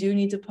 but you do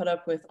need to put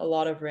up with a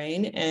lot of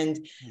rain.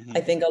 And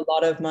I think a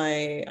lot of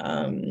my,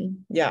 a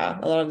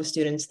lot of the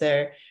students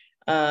there,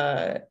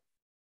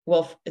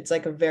 well, it's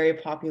like a very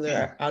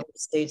popular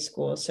out-of-state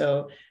school.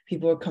 So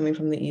people were coming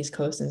from the East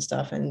Coast and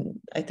stuff. And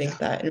I think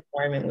that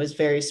environment was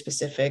very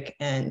specific.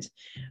 And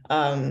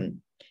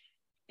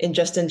in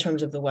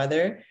terms of the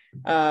weather,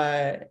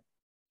 and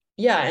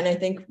I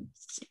think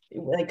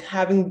like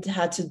having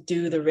had to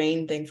do the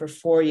rain thing for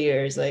 4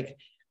 years, like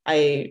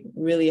I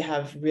really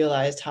have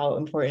realized how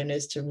important it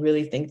is to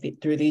really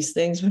think through these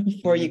things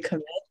before you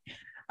commit.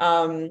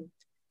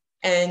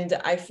 And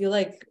I feel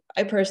like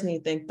I personally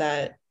think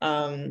that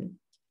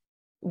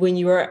when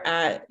you are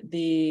at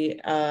the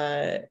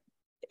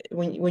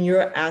when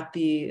you're at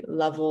the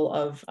level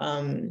of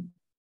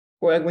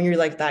or when you're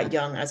like that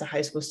young as a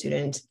high school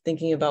student,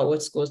 thinking about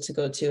what schools to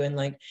go to, and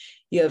like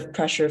you have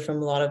pressure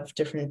from a lot of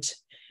different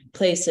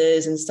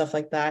places and stuff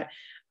like that,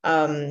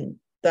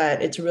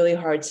 that it's really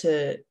hard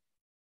to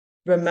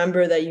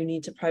remember that you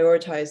need to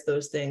prioritize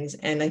those things.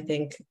 And I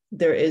think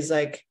there is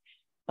like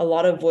a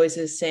lot of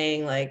voices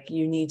saying like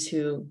you need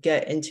to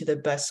get into the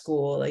best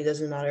school. Like, it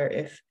doesn't matter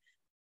if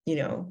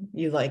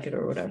you like it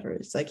or whatever.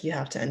 It's like you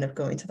have to end up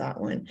going to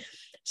that one.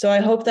 So I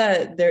hope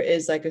that there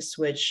is like a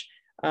switch,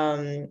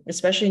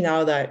 especially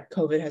now that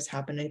COVID has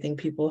happened. I think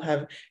people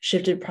have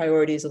shifted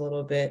priorities a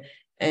little bit,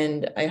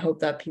 and I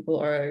hope that people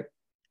are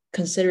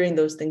considering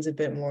those things a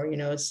bit more.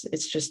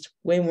 It's just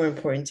way more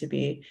important to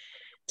be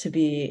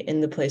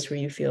in the place where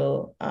you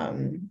feel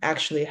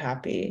actually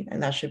happy,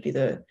 and that should be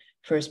the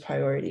first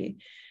priority.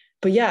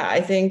 But yeah,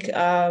 I think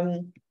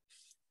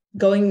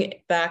going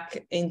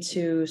back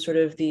into sort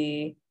of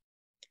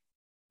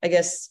I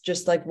guess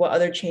just like what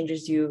other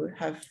changes you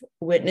have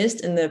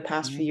witnessed in the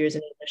past few years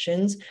in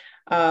admissions.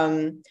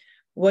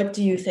 What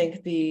do you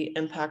think the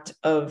impact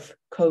of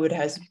COVID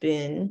has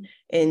been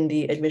in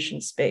the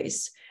admission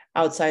space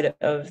outside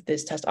of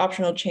this test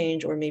optional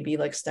change, or maybe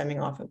like stemming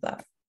off of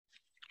that?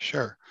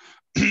 Sure.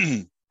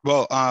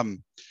 Well,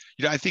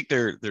 I think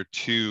there are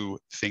two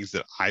things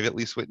that I've at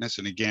least witnessed.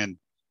 And again,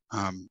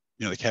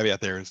 the caveat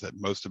there is that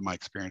most of my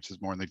experience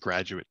is more in the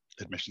graduate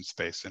admission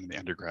space and the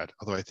undergrad,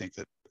 although I think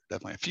that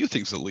definitely a few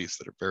things at least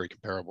that are very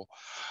comparable.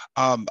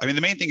 The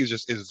main thing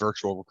is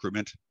virtual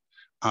recruitment.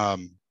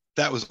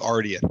 That was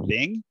already a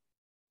thing,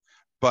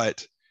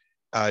 but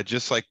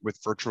just like with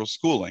virtual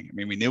schooling,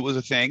 we knew it was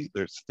a thing.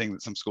 There's a thing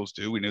that some schools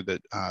do. We knew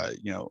that, a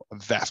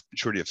vast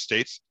majority of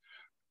states,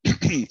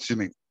 excuse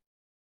me,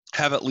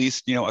 have at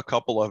least, a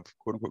couple of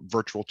quote unquote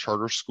virtual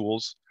charter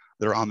schools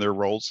that are on their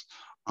rolls.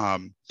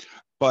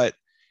 But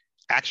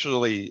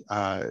actually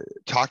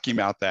talking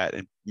about that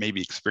and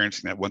maybe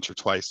experiencing that once or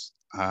twice,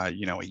 a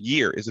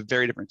year is a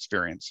very different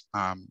experience.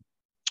 A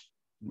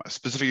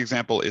specific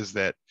example is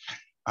that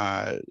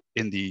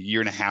in the year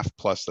and a half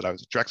plus that I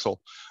was at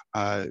Drexel,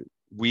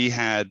 we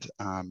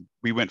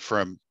went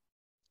from,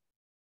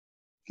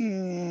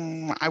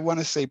 I want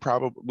to say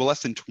probably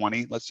less than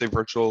 20, let's say,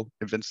 virtual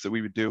events that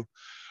we would do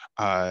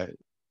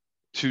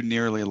to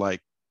nearly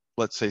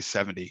let's say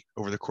 70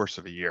 over the course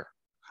of a year.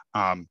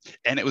 And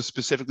it was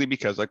specifically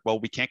because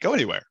we can't go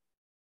anywhere.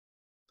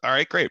 All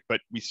right, great.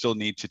 But we still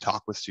need to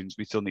talk with students.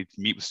 We still need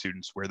to meet with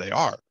students where they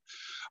are.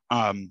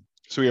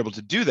 So we're able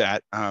to do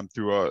that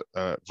through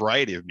a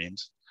variety of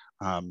means.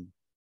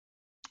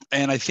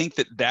 And I think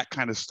that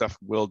kind of stuff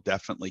will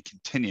definitely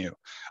continue.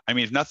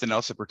 If nothing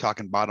else, if we're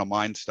talking bottom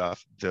line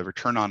stuff, the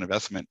return on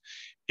investment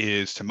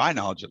is, to my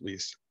knowledge at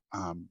least,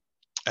 a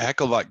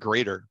heck of a lot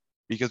greater,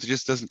 because it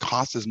just doesn't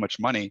cost as much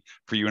money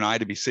for you and I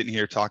to be sitting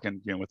here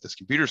talking, with this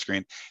computer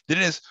screen than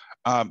it is.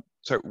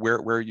 Sorry, where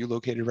are you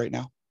located right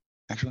now,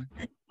 actually?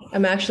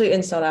 I'm actually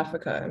in South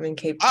Africa. I'm in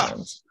Cape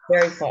Town.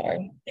 Very far.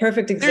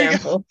 Perfect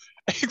example.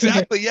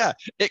 Exactly. Yeah.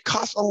 It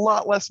costs a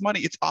lot less money.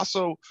 It's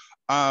also,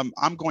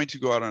 I'm going to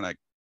go out on a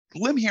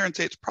limb here and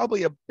say it's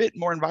probably a bit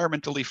more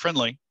environmentally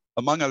friendly,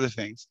 among other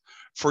things,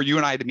 for you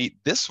and I to meet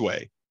this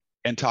way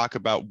and talk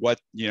about what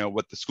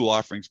the school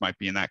offerings might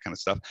be and that kind of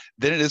stuff,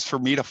 than it is for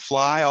me to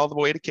fly all the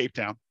way to Cape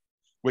Town,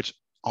 which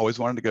I always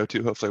wanted to go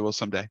to. Hopefully I will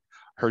someday.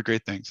 Heard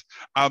great things.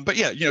 But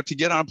yeah, to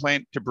get on a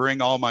plane, to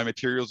bring all my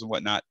materials and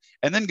whatnot,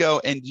 and then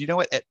go. And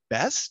what, at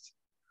best,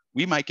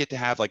 we might get to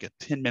have like a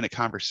 10-minute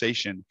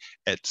conversation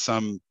at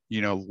some,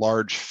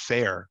 large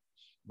fair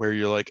where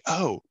you're like,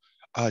 oh,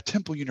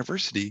 Temple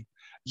University.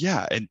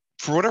 Yeah. And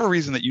for whatever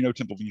reason that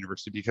Temple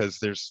University, because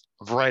there's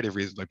a variety of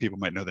reasons why people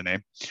might know the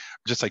name,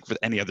 just like with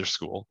any other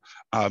school.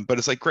 But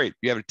it's like, great,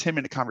 you have a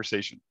 10-minute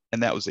conversation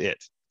and that was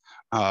it.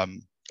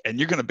 And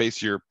you're going to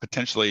base your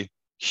potentially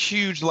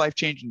huge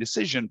life-changing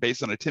decision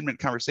based on a 10-minute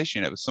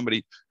conversation. It was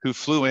somebody who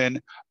flew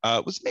in,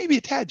 was maybe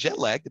a tad jet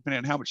lag, depending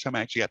on how much time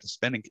I actually got to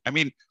spend.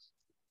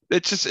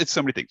 It's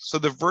so many things. So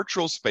the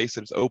virtual space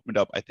that has opened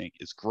up, I think,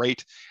 is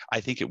great. I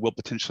think it will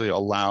potentially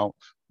allow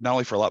not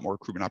only for a lot more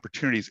recruitment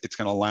opportunities, it's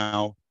going to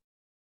allow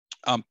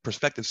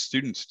prospective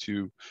students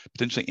to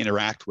potentially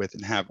interact with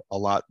and have a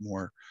lot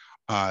more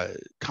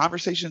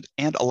conversations,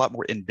 and a lot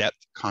more in-depth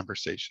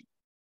conversation,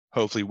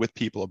 hopefully, with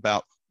people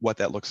about what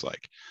that looks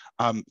like.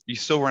 You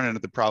still run into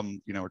the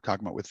problem, we're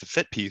talking about with the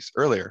fit piece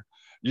earlier.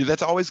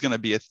 That's always going to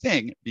be a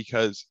thing,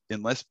 because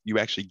unless you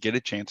actually get a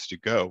chance to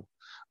go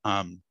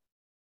and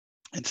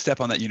step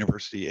on that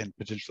university and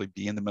potentially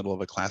be in the middle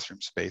of a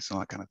classroom space and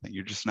all that kind of thing,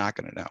 you're just not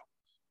going to know.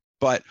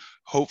 But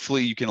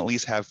hopefully you can at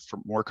least have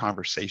more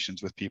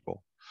conversations with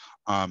people.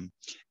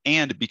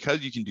 And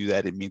because you can do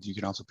that, it means you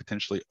can also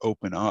potentially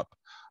open up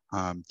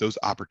those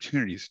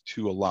opportunities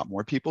to a lot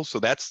more people. So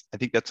I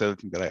think that's the other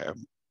thing that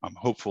I'm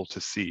hopeful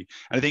to see.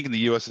 And I think in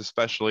the US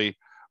especially,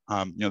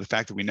 the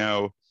fact that we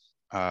know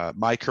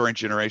my current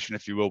generation,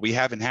 if you will, we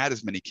haven't had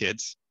as many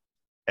kids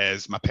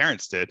as my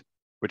parents did,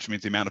 which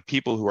means the amount of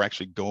people who are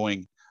actually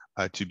going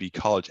to be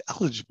college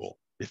eligible,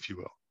 if you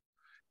will,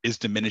 is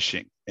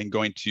diminishing and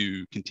going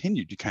to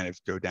continue to kind of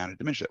go down and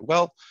diminish it.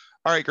 Well,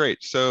 all right,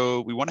 great.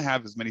 So we want to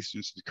have as many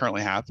students as we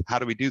currently have. How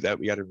do we do that?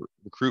 We got to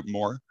recruit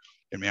more,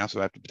 and we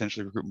also have to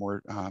potentially recruit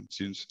more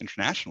students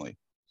internationally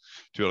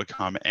to be able to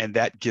come. And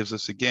that gives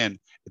us, again,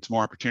 it's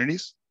more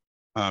opportunities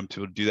to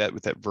be able to do that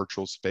with that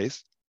virtual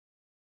space.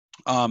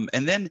 And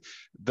then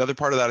the other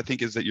part of that, I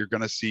think, is that you're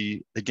going to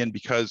see, again,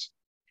 because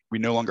we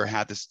no longer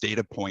had this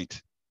data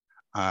point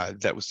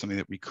that was something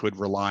that we could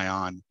rely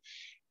on.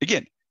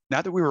 Again,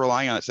 not that we were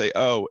relying on it, say,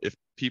 oh, if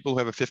people who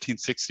have a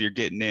 1560 are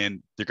getting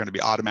in, they're going to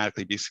be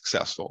automatically be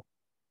successful.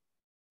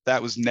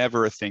 That was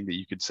never a thing that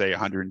you could say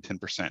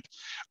 110%.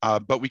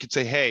 But we could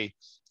say, hey,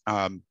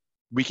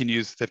 we can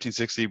use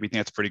 1560. We think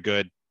that's pretty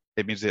good.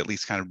 It means they at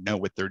least kind of know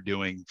what they're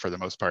doing for the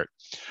most part.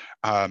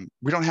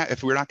 We don't have,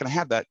 if we're not going to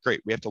have that,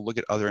 great. We have to look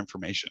at other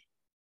information.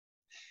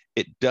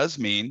 It does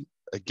mean,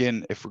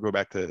 again, if we go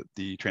back to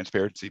the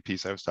transparency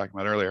piece I was talking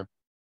about earlier,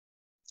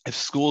 if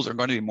schools are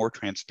going to be more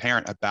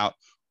transparent about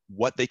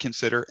what they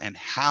consider and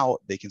how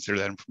they consider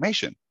that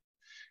information,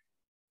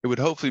 it would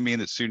hopefully mean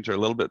that students are a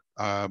little bit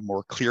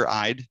more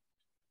clear-eyed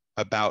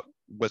about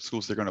what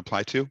schools they're going to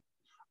apply to.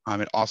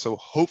 It also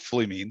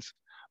hopefully means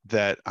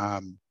that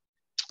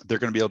they're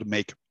going to be able to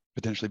make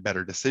potentially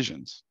better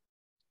decisions.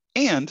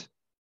 And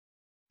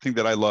the thing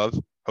that I love,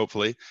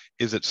 hopefully,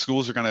 is that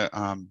schools are going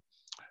to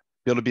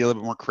be able to be a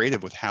little bit more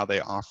creative with how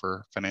they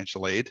offer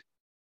financial aid.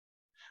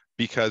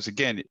 Because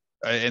again,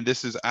 and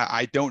this is,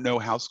 I don't know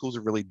how schools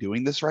are really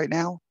doing this right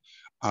now,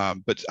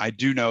 but I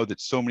do know that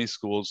so many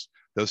schools,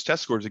 those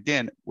test scores,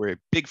 again, were a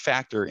big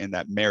factor in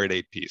that merit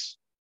aid piece.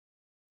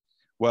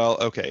 Well,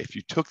 okay, if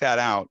you took that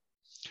out,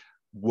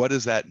 what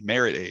does that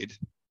merit aid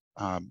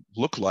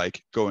look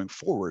like going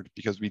forward?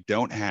 Because we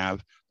don't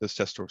have those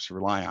test scores to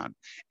rely on.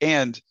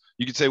 And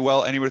you could say,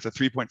 well, anyone with a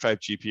 3.5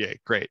 GPA,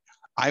 great.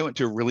 I went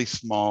to a really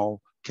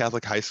small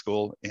Catholic high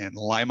school in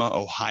Lima,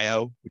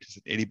 Ohio, which is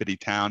an itty-bitty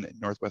town in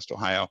Northwest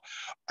Ohio.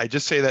 I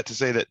just say that to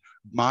say that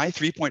my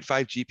 3.5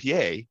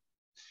 GPA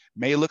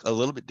may look a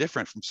little bit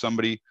different from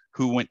somebody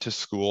who went to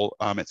school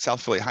at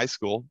South Philly High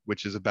School,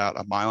 which is about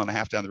a mile and a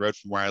half down the road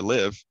from where I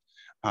live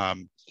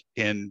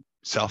in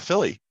South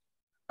Philly.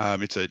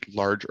 It's a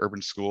large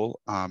urban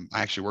school. I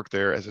actually worked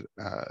there as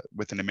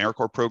with an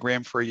AmeriCorps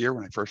program for a year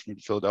when I first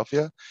moved to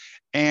Philadelphia.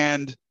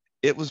 And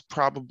it was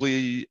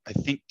probably, I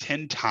think,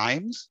 10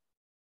 times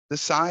the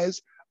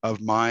size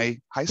of my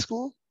high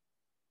school.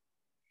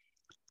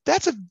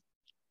 That's a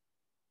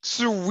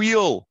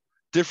surreal,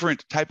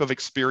 different type of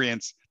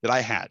experience that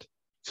I had.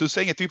 So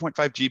saying a 3.5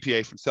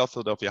 GPA from South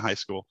Philadelphia High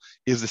School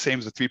is the same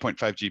as a 3.5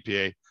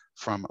 GPA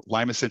from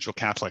Lima Central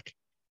Catholic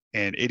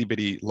in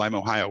itty-bitty Lima,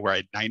 Ohio, where I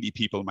had 90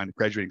 people in my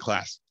graduating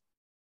class.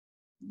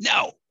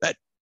 No,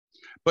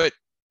 but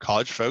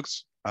college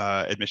folks,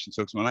 admissions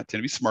folks and whatnot, tend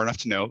to be smart enough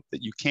to know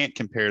that you can't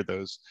compare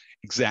those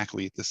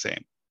exactly the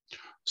same.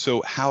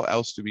 So how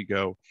else do we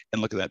go and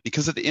look at that?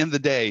 Because at the end of the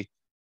day,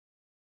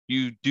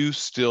 you do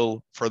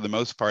still, for the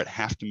most part,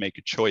 have to make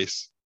a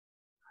choice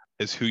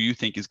as who you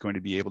think is going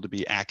to be able to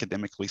be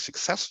academically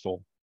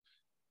successful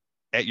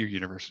at your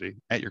university,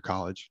 at your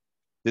college,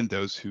 than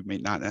those who may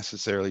not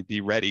necessarily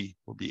be ready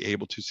or be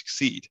able to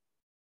succeed.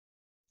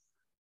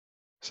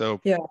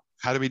 So yeah,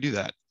 how do we do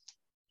that?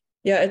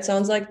 Yeah, it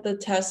sounds like the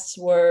tests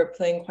were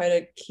playing quite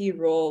a key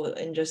role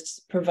in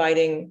just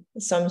providing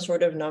some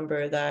sort of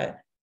number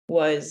that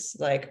was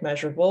like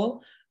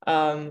measurable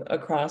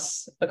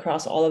across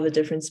all of the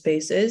different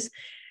spaces.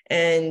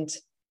 And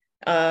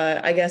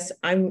I guess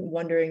I'm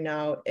wondering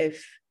now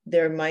if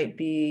there might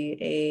be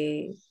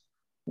a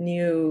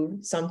new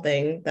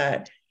something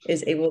that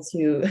is able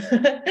to,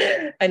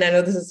 and I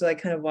know this is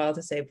like kind of wild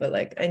to say, but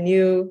like a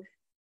new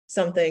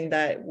something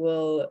that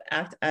will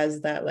act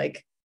as that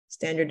like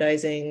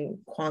standardizing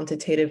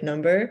quantitative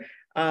number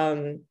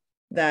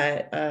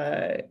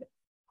that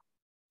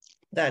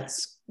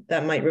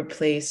might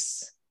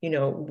replace, you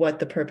know, what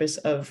the purpose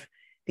of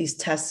these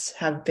tests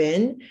have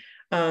been,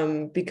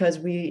 because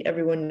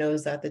everyone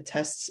knows that the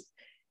tests,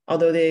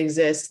 although they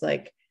exist,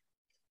 like,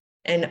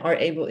 and are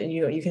able,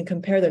 you know, you can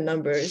compare the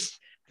numbers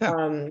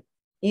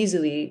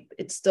easily,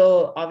 it's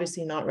still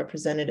obviously not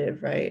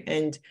representative, right?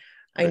 And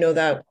I know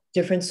that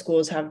different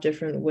schools have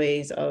different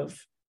ways of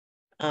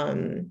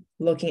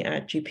looking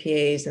at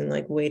GPAs and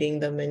like weighting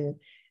them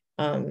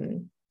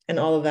and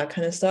all of that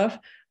kind of stuff.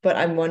 But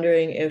I'm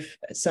wondering if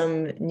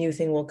some new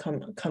thing will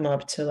come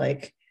up to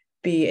like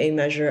be a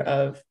measure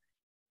of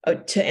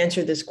to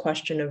answer this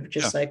question of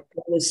just like,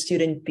 will a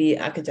student be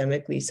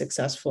academically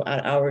successful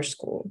at our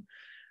school?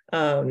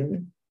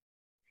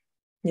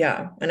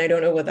 Yeah, and I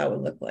don't know what that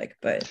would look like,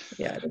 but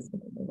yeah.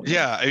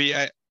 Yeah, I mean,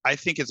 I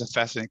think it's a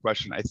fascinating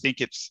question. I think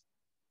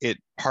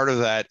part of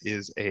that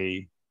is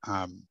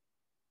I'll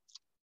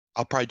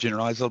probably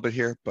generalize a little bit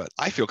here, but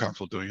I feel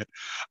comfortable doing it.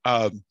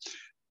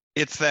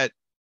 It's that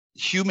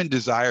human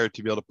desire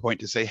to be able to point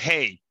to say,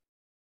 hey,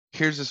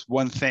 here's this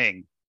one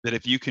thing that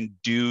if you can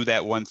do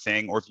that one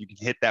thing, or if you can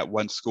hit that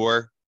one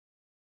score,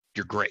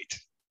 you're great.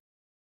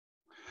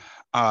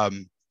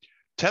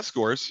 Test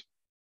scores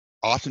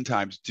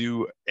oftentimes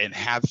do and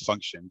have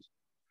functioned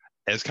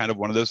as kind of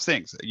one of those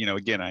things.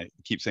 Again, I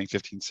keep saying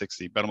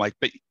 1560, but I'm like,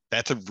 but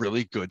that's a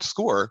really good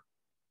score,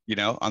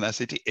 on the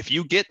SAT. If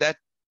you get that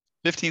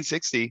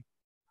 1560,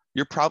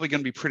 you're probably going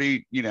to be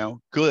pretty,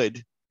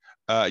 good.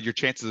 Your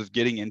chances of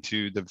getting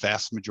into the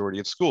vast majority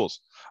of schools.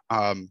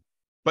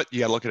 But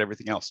you got to look at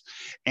everything else.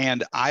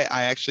 And I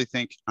actually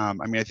think,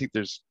 I think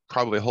there's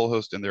probably a whole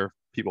host, and there are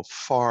people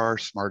far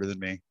smarter than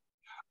me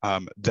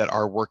that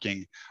are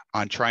working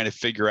on trying to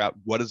figure out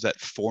what does that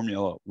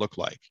formula look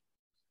like.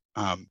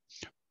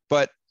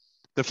 But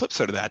the flip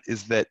side of that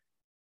is that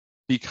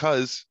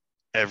because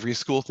every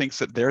school thinks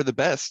that they're the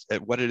best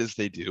at what it is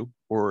they do,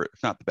 or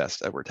if not the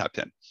best, we're top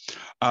 10,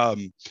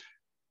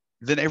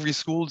 then every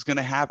school is going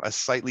to have a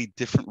slightly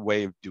different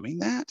way of doing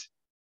that,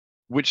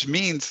 which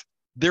means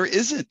there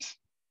isn't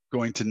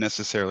going to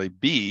necessarily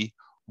be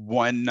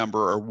one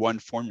number or one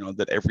formula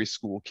that every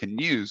school can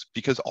use,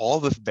 because all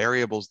the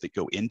variables that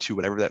go into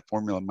whatever that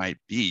formula might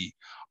be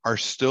are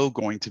still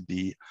going to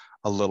be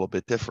a little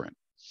bit different.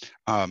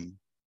 So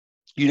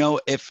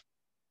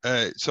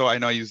I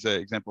know I used the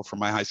example from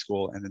my high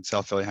school and then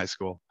South Philly High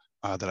School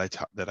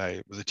that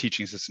I was a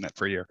teaching assistant at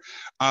for a year.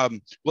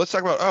 Let's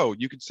talk about,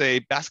 you could say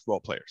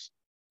basketball players.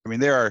 I mean,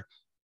 there are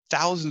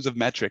thousands of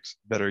metrics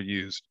that are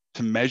used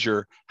to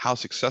measure how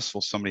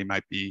successful somebody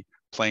might be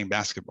playing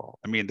basketball.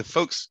 I mean, the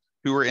folks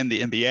who are in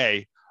the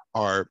NBA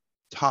are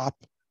top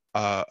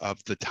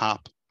of the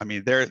top. I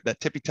mean, they're that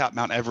tippy top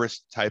Mount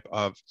Everest type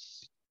of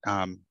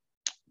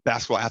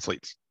basketball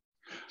athletes.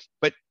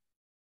 But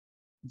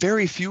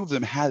very few of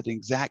them had the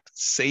exact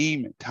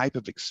same type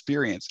of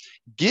experience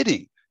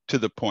getting to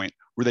the point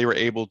where they were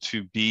able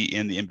to be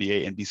in the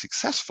NBA and be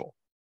successful.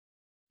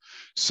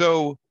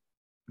 So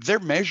they're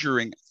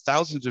measuring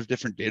thousands of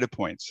different data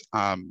points.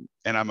 And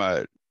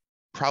I'm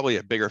probably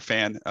a bigger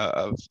fan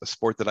of a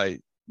sport that I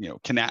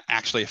cannot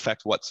actually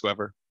affect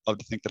whatsoever. Love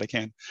to think that I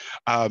can.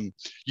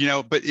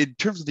 But in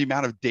terms of the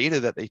amount of data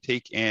that they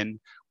take in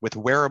with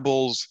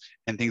wearables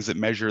and things that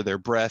measure their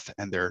breath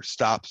and their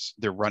stops,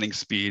 their running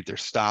speed, their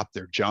stop,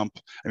 their jump.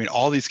 I mean,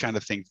 all these kind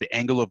of things, the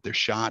angle of their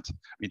shot. I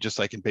mean, just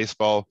like in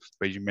baseball,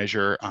 where you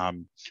measure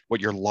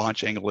what your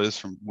launch angle is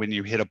from when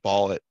you hit a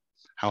ball at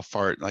how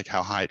far, like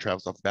how high it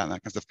travels off the bat and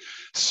that kind of stuff.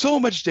 So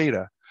much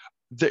data.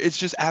 It's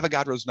just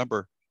Avogadro's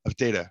number of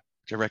data,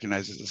 which I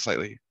recognize is a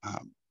slightly,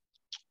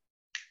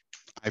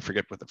 I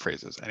forget what the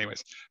phrase is.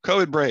 Anyways,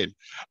 COVID brain.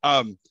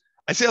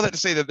 I say all that to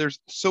say that there's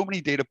so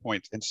many data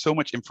points and so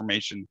much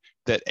information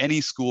that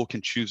any school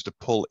can choose to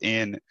pull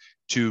in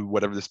to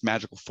whatever this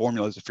magical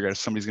formula is to figure out if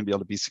somebody's going to be able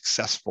to be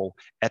successful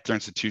at their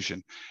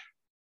institution.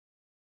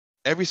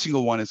 Every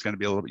single one is going to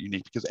be a little bit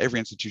unique because every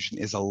institution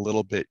is a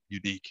little bit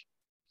unique.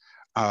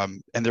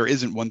 And there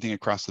isn't one thing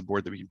across the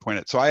board that we can point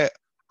at. So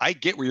I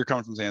get where you're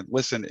coming from saying,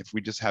 listen, if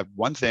we just have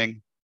one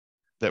thing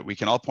that we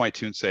can all point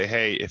to and say,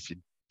 hey, if you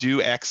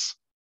do X,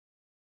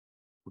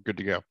 we're good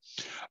to go.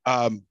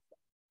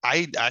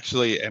 I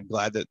actually am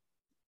glad that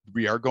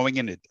we are going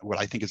in what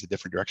I think is a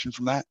different direction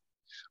from that.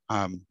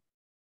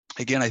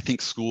 Again, I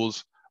think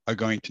schools are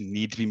going to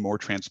need to be more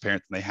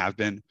transparent than they have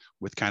been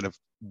with kind of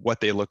what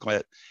they look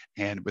like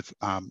and with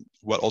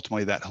what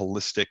ultimately that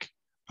holistic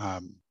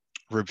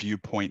review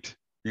point,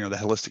 the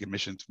holistic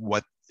admissions,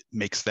 what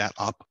makes that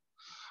up.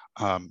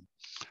 But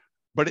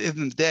at the end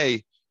of the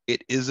day,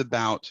 it is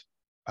about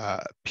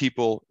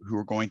people who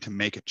are going to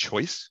make a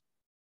choice.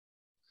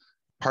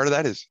 Part of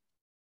that is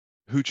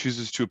who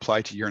chooses to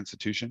apply to your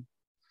institution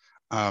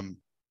and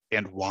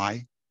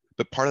why.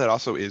 But part of that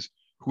also is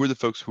who are the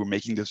folks who are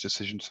making those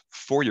decisions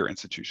for your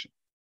institution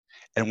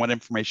and what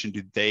information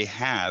do they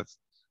have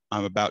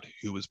about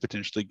who is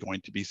potentially going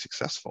to be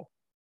successful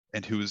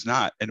and who is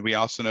not. And we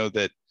also know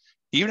that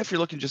even if you're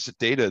looking just at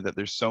data, that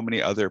there's so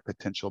many other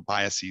potential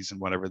biases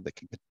and whatever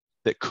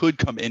that could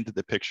come into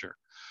the picture.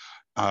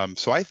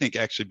 So I think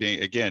actually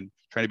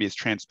trying to be as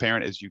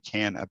transparent as you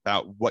can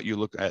about what you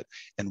look at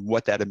and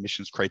what that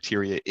admissions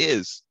criteria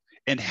is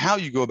and how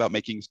you go about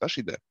making,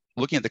 especially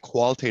looking at the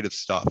qualitative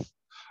stuff.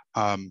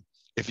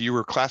 If you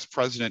were class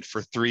president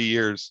for 3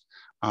 years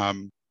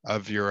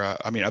of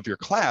your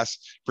class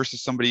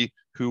versus somebody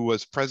who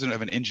was president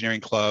of an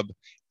engineering club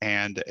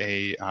and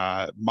a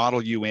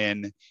Model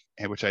UN,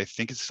 and which I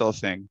think is still a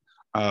thing,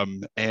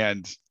 and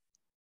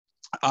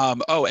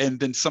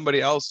then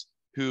somebody else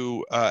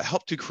who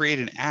helped to create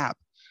an app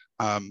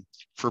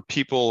for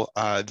people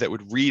that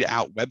would read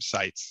out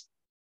websites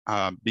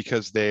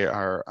because they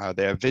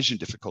have vision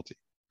difficulty.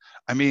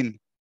 I mean,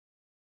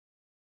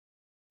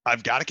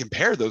 I've got to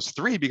compare those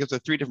three because they're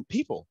three different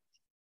people.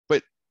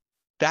 But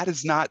that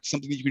is not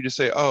something that you can just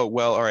say, oh,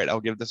 well, all right, I'll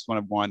give this one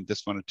a 1,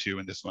 this one a 2,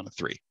 and this one a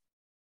 3.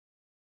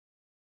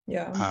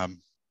 Yeah.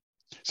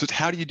 So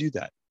how do you do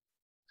that?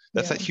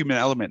 That's that human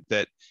element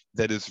that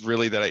is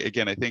really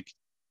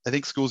I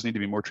think schools need to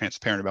be more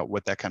transparent about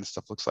what that kind of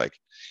stuff looks like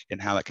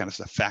and how that kind of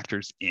stuff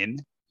factors in.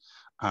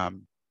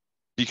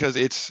 Because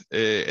it's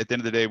at the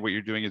end of the day, what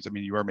you're doing is,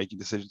 you are making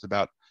decisions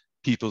about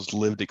people's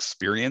lived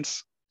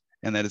experience,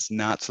 and that is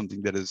not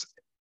something that is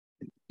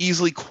an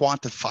easily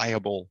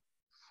quantifiable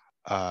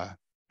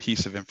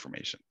piece of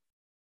information.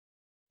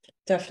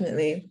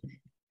 Definitely.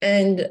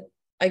 And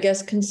I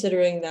guess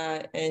considering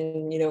that,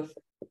 and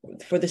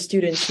for the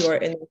students who are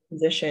in the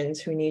positions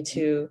who need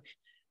to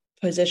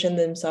position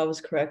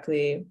themselves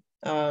correctly,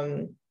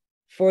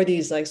 for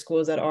these like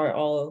schools that are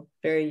all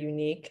very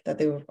unique that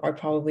they are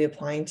probably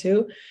applying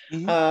to,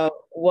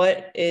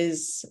 what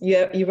is,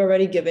 you've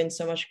already given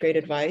so much great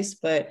advice,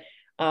 but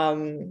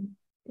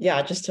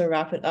yeah, just to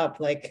wrap it up,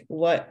 like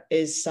what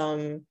is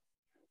some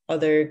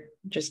other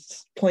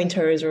just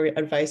pointers or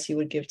advice you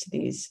would give to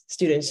these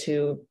students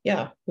who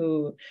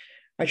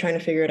are trying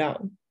to figure it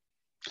out?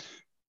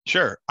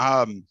 Sure.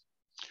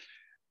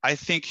 I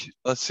think,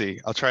 let's see,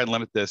 I'll try and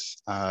limit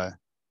this to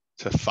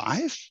 5,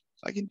 if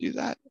I can do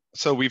that.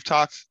 So we've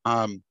talked,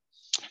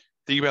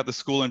 thinking about the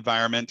school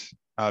environment,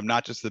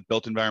 not just the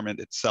built environment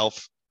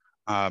itself,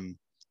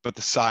 but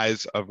the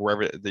size of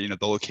wherever, the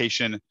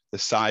location, the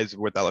size of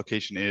what that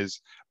location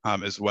is,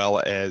 as well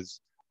as,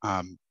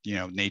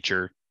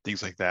 nature,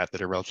 things like that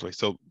are relatively,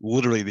 so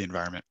literally the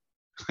environment.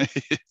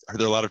 Are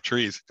there a lot of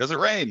trees? Does it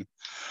rain?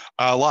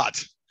 A lot.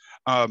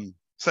 So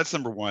that's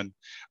number one.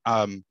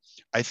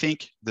 I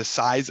think the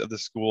size of the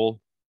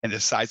school and the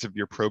size of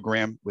your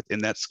program within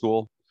that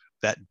school,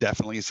 that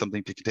definitely is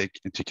something to take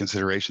into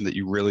consideration that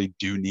you really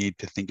do need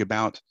to think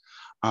about.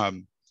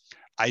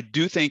 I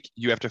do think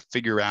you have to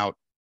figure out,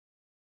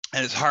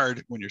 and it's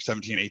hard when you're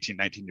 17, 18,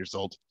 19 years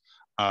old.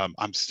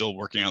 I'm still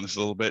working on this a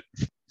little bit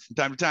from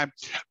time to time,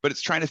 but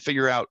it's trying to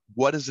figure out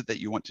what is it that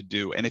you want to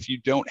do. And if you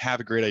don't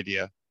have a great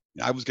idea,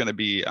 I was going to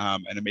be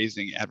an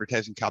amazing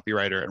advertising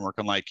copywriter and work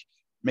on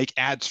make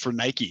ads for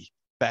Nike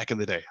back in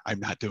the day. I'm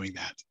not doing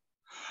that.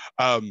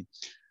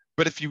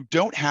 But if you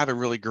don't have a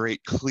really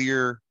great,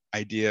 clear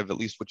idea of at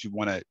least what you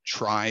want to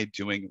try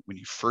doing when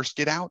you first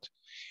get out,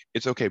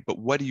 it's okay. But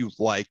what do you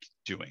like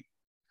doing?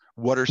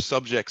 What are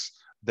subjects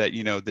that,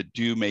 that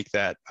do make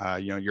that,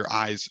 your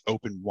eyes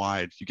open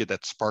wide? You get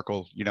that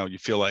sparkle, you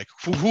feel like,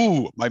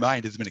 whoo, my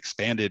mind has been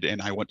expanded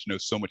and I want to know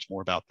so much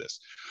more about this.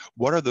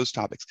 What are those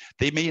topics?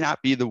 They may not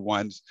be the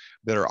ones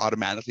that are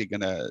automatically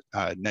going to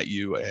net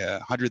you a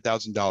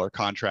 $100,000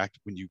 contract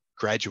when you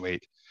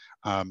graduate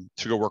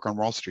to go work on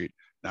Wall Street.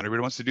 Not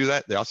everybody wants to do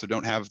that. They also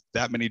don't have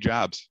that many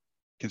jobs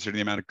considering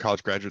the amount of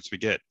college graduates we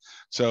get.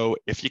 So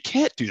if you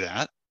can't do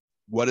that,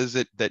 what is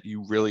it that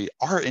you really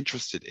are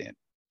interested in?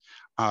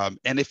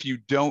 And if you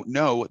don't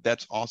know,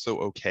 that's also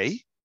okay.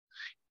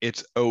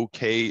 It's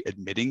okay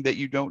admitting that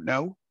you don't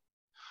know.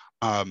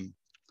 Then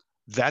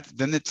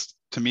it's,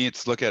 to me,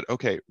 it's look at,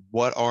 okay,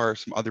 what are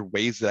some other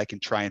ways that I can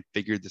try and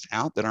figure this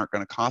out that aren't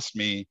going to cost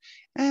me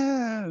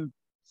 $30,000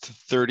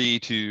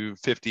 to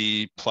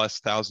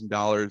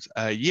 $50,000+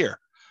 a year,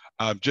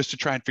 just to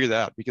try and figure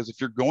that out. Because if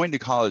you're going to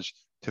college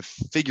to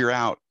figure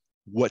out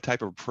what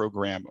type of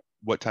program,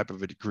 what type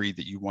of a degree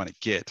that you want to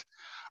get,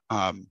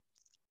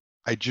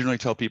 I generally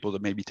tell people to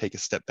maybe take a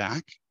step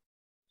back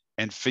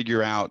and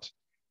figure out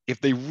if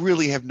they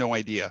really have no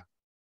idea.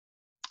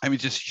 I mean,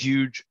 just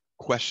huge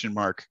question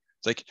mark.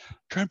 It's like,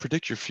 try and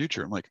predict your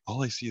future. I'm like,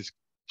 all I see is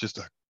just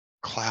a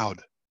cloud.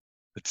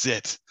 That's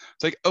it.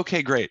 It's like,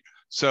 okay, great.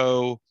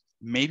 So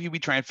maybe we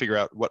try and figure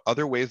out what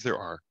other ways there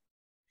are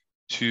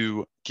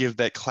to give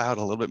that cloud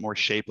a little bit more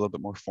shape, a little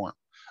bit more form.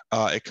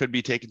 It could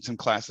be taking some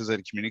classes at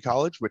a community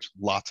college, which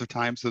lots of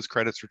times those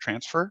credits are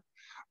transfer,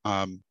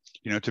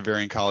 to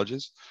varying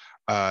colleges.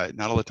 Not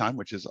all the time,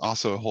 which is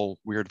also a whole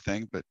weird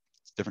thing, but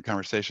it's a different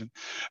conversation.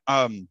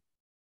 But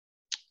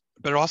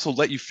it also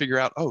let you figure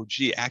out, oh,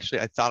 gee,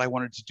 actually, I thought I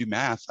wanted to do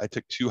math. I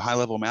took 2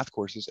 high-level math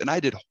courses and I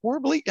did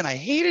horribly and I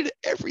hated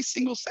every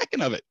single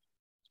second of it.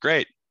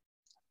 Great.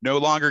 No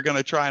longer going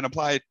to try and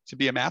apply to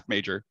be a math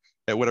major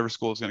at whatever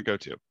school is going to go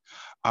to.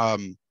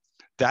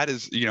 That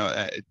is,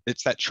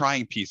 it's that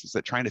trying piece. It's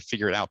that trying to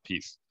figure it out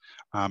piece.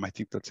 I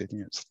think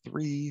it's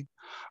 3.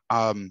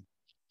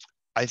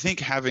 I think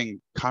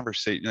having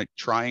conversation, like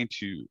trying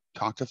to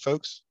talk to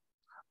folks,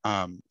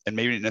 and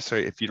maybe not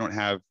necessarily if you don't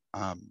have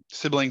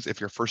siblings, if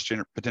you're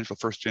potential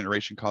first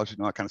generation college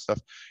and all that kind of stuff,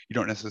 you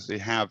don't necessarily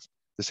have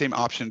the same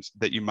options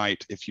that you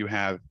might if you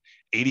have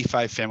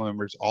 85 family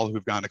members, all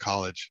who've gone to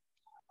college.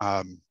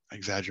 I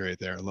exaggerate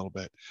there a little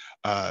bit.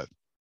 But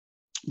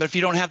if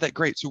you don't have that,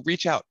 great. So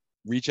reach out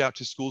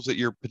to schools that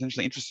you're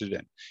potentially interested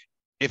in.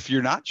 If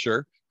you're not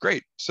sure,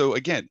 great. So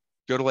again,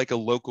 go to like a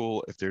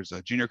local, if there's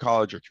a junior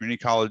college or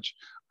community college,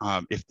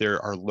 if there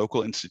are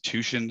local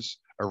institutions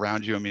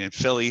around you. I mean, in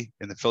Philly,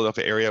 in the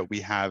Philadelphia area,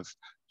 we have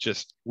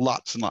just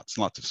lots and lots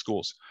and lots of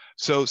schools.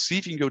 So see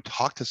if you can go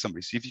talk to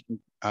somebody, see if you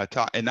can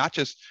talk, and not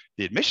just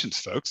the admissions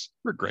folks,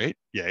 we're great,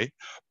 yay,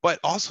 but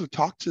also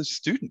talk to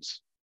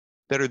students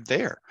that are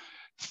there.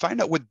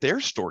 Find out what their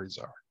stories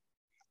are.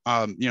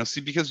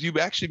 See, because you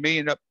actually may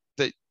end up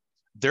that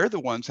they're the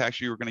ones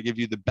actually who are going to give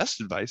you the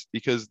best advice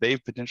because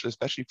they've potentially,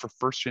 especially for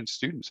first-gen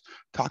students,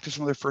 talk to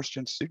some of their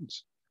first-gen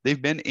students.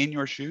 They've been in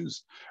your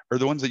shoes or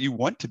the ones that you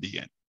want to be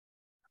in.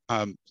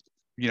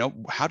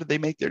 How did they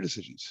make their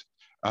decisions?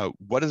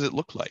 What does it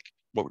look like?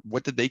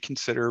 What did they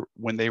consider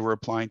when they were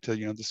applying to,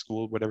 the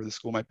school, whatever the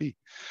school might be?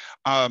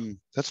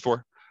 That's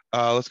 4.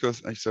 Let's go.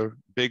 So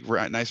big,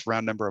 nice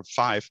round number of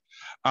 5.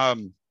 I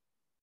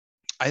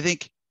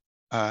think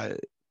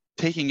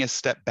taking a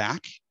step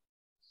back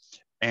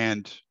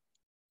and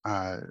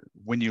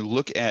when you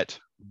look at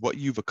what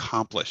you've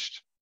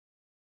accomplished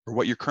or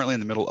what you're currently in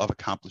the middle of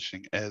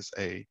accomplishing as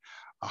a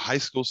high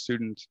school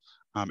student,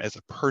 as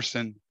a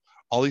person,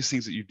 all these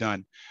things that you've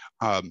done.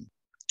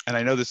 And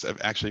I know this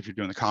actually, if you're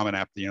doing the Common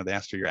App, they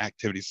ask for your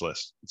activities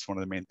list. It's one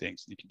of the main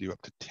things. You can do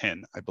up to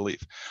 10, I believe.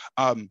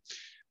 But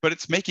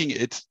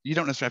you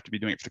don't necessarily have to be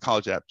doing it for the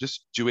college app.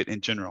 Just do it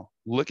in general.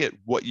 Look at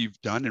what you've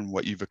done and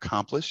what you've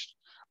accomplished,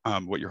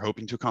 what you're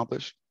hoping to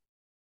accomplish.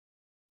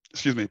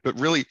 Excuse me. But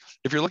really,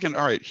 if you're looking,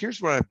 all right,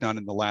 here's what I've done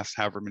in the last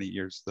however many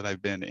years that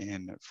I've been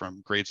in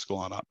from grade school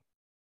on up.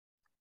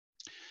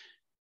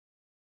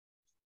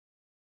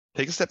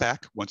 Take a step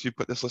back once you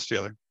put this list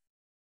together.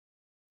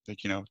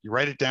 Like, you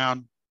write it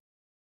down,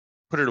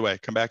 put it away,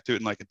 come back to it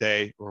in like a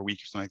day or a week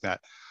or something like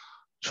that.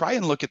 Try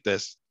and look at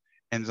this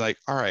and like,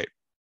 all right,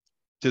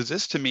 does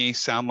this to me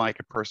sound like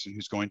a person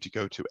who's going to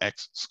go to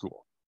X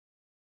school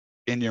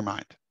in your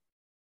mind?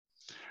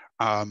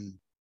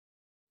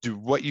 Do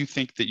what you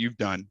think that you've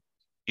done,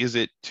 is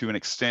it to an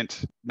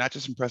extent not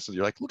just impressive?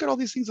 You're like, look at all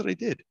these things that I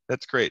did.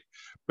 That's great.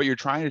 But you're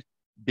trying to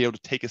be able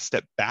to take a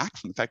step back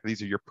from the fact that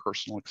these are your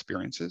personal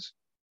experiences.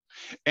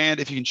 And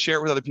if you can share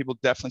it with other people,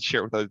 definitely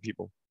share it with other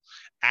people.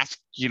 Ask,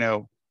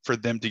 for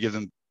them to give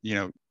them,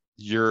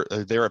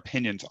 their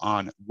opinions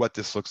on what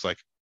this looks like.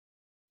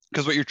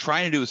 Because what you're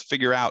trying to do is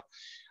figure out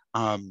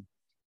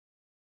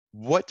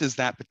what does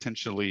that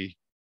potentially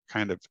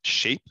kind of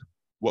shape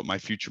what my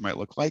future might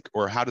look like,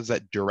 or how does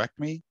that direct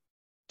me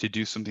to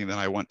do something that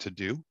I want to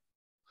do?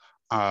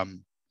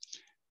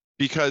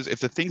 Because if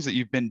the things that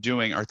you've been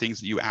doing are things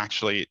that you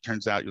actually, it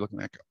turns out you're looking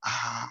like,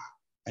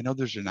 I know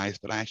those are nice,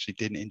 but I actually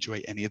didn't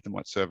enjoy any of them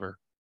whatsoever.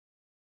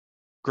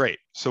 Great.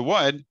 So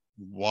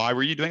why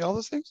were you doing all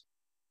those things?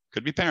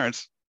 Could be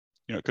parents.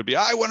 It could be,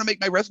 I want to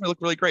make my resume look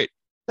really great.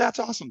 That's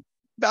awesome.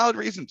 Valid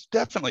reasons,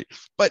 definitely.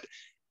 But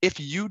if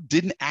you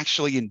didn't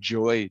actually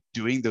enjoy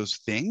doing those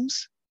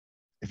things,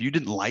 if you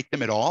didn't like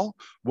them at all,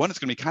 one, it's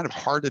going to be kind of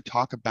hard to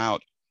talk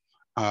about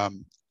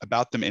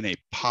them in a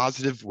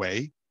positive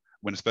way.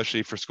 When,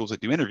 especially for schools that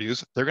do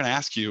interviews, they're going to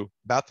ask you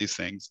about these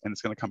things, and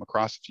it's going to come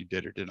across if you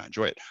did or did not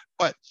enjoy it.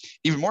 But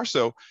even more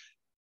so,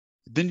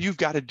 then you've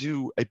got to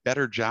do a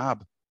better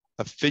job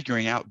of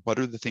figuring out what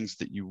are the things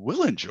that you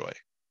will enjoy.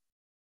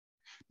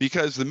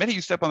 Because the minute you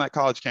step on that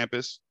college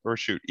campus, or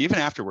shoot, even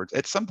afterwards,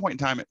 at some point in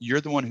time,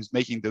 you're the one who's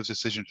making those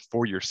decisions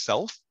for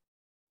yourself.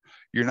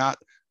 You're not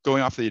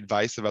going off the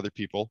advice of other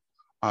people.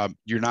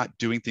 You're not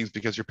doing things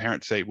because your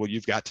parents say, well,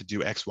 you've got to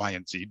do X, Y,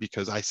 and Z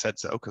because I said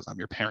so, because I'm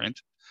your parent.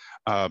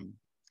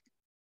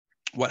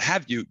 What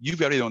have you, you've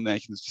got to be the one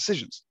making those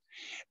decisions.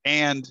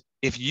 And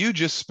if you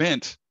just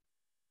spent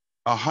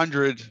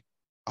 100,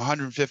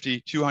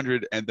 150,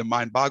 200, and the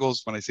mind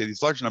boggles when I say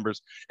these large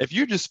numbers, if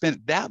you just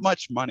spent that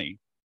much money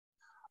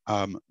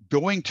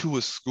going to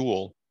a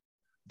school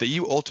that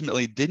you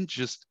ultimately didn't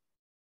just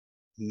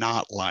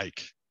not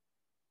like,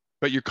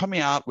 but you're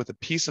coming out with a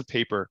piece of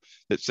paper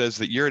that says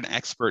that you're an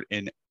expert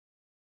in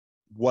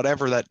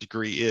whatever that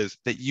degree is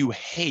that you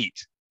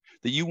hate,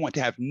 that you want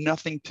to have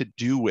nothing to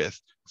do with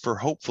for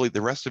hopefully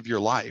the rest of your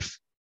life,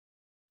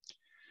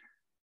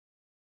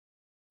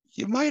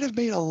 you might have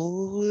made a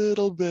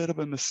little bit of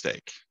a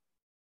mistake.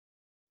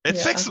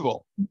 It's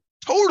fixable,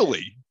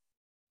 totally.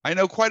 I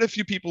know quite a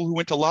few people who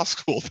went to law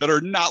school that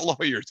are not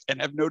lawyers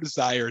and have no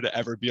desire to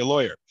ever be a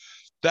lawyer.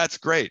 That's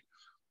great.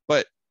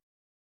 But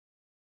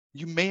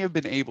you may have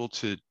been able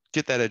to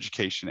get that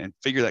education and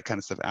figure that kind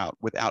of stuff out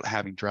without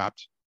having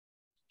dropped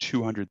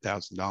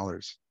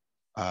 $200,000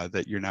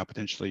 that you're now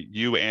potentially,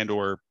 you and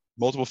or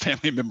multiple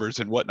family members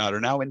and whatnot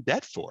are now in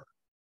debt for.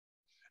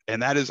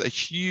 And that is a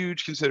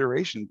huge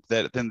consideration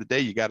that at the end of the day,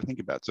 you got to think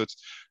about. So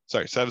so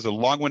that was a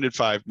long-winded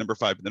number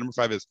five. But the number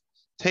 5 is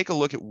take a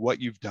look at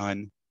what you've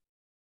done.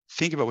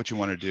 Think about what you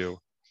want to do.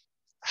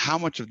 How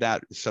much of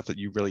that is stuff that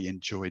you really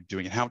enjoyed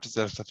doing, and how much is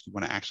that stuff you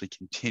want to actually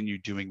continue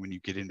doing when you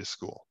get into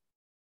school?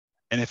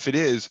 And if it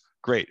is,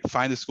 great,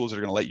 find the schools that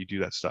are going to let you do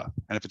that stuff.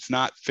 And if it's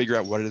not, figure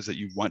out what it is that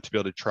you want to be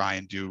able to try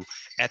and do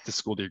at the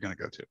school that you're going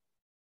to go to.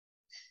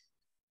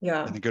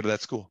 Yeah. And then go to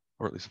that school,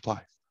 or at least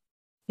apply.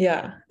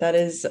 Yeah, that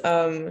is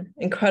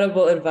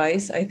incredible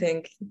advice. I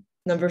think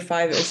number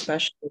 5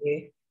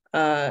 especially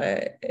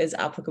is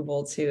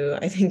applicable to,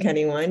 I think,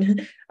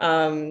 anyone.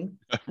 Not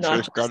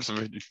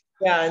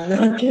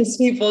just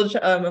people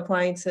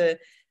applying to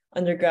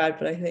undergrad,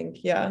 but I think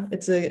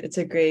it's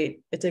a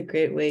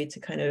great way to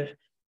kind of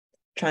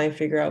try and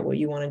figure out what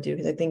you want to do,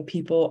 because I think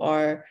people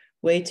are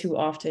way too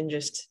often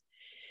just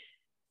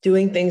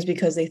doing things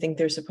because they think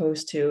they're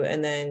supposed to,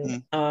 and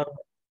then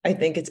I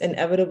think it's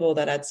inevitable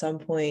that at some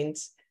point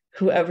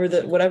whatever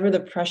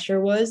the pressure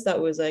was that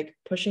was like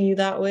pushing you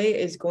that way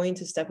is going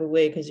to step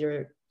away because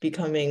you're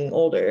becoming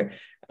older.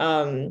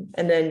 And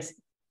then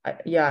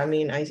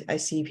I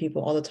see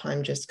people all the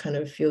time just kind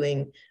of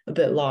feeling a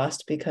bit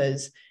lost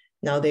because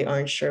now they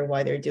aren't sure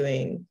why they're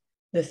doing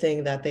the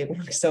thing that they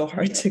worked so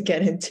hard to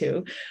get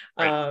into.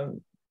 Right.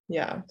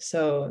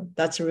 So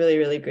that's really,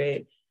 really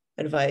great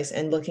advice.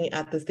 And looking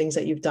at the things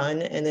that you've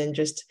done and then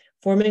just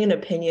forming an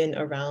opinion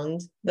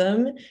around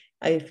them,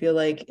 I feel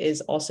like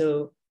is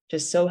also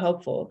just so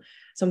helpful.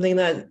 Something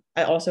that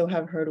I also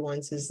have heard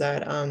once is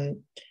that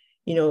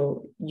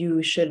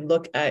you should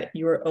look at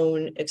your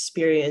own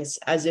experience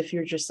as if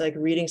you're just like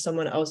reading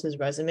someone else's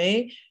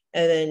resume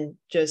and then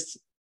just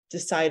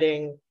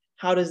deciding,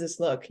 how does this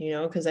look,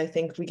 because I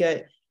think we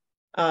get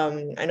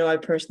I know I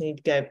personally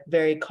get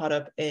very caught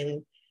up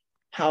in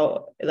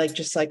how like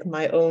just like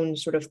my own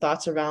sort of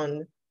thoughts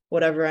around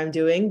whatever I'm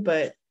doing,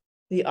 but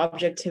the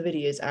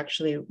objectivity is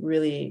actually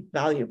really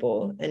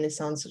valuable, and it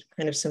sounds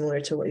kind of similar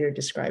to what you're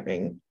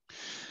describing.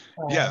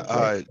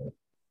 Yeah,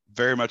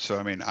 very much so.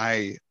 I mean,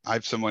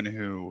 I'm someone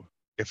who,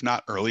 if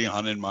not early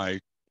on in my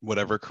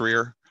whatever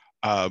career,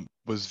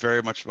 was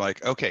very much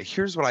like, okay,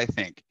 here's what I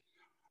think,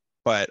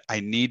 but I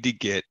need to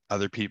get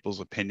other people's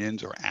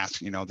opinions or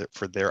ask,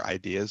 for their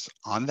ideas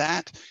on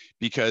that,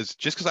 because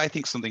just because I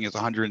think something is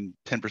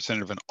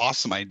 110% of an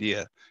awesome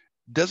idea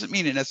doesn't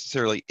mean it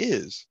necessarily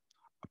is.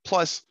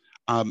 Plus,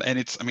 and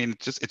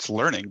it's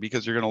learning,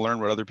 because you're going to learn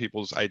what other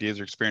people's ideas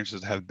or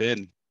experiences have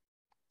been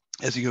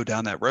as you go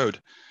down that road.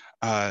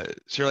 So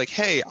you're like,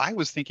 hey, I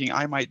was thinking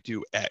I might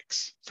do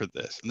X for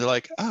this. And they're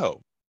like,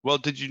 oh, well,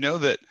 did you know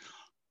that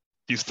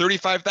these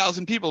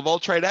 35,000 people have all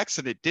tried X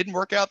and it didn't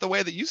work out the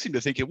way that you seem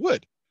to think it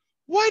would?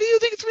 Why do you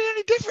think it's been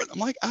any different? I'm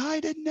like, I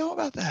didn't know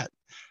about that.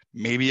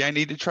 Maybe I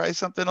need to try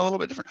something a little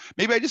bit different.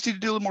 Maybe I just need to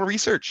do a little more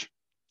research.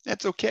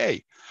 That's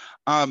okay.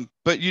 But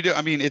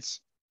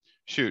it's,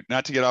 shoot,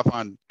 not to get off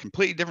on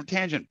completely different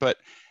tangent, but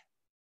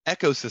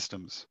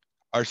ecosystems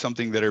are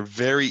something that are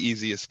very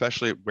easy,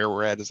 especially where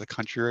we're at as a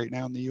country right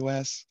now in the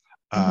US.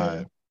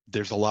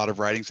 There's a lot of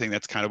writing saying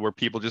that's kind of where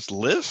people just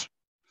live.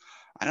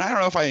 And I don't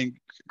know if I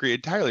agree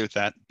entirely with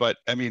that, but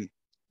I mean,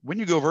 when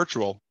you go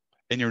virtual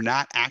and you're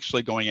not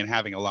actually going and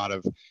having a lot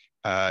of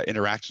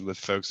interaction with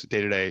folks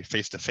day-to-day,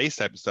 face-to-face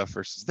type of stuff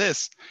versus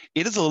this,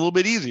 it is a little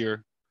bit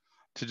easier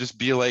to just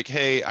be like,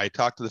 hey, I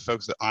talk to the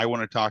folks that I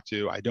want to talk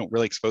to. I don't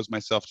really expose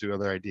myself to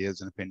other ideas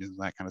and opinions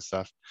and that kind of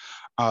stuff.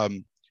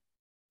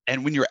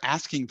 And when you're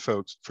asking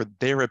folks for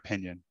their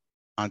opinion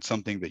on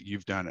something that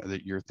you've done or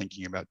that you're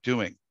thinking about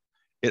doing,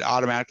 it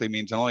automatically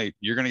means not only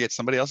you're going to get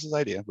somebody else's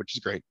idea, which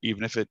is great,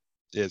 even if it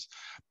is,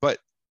 but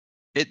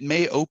it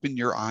may open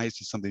your eyes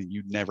to something that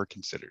you never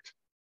considered,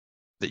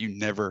 that you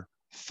never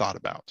thought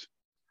about.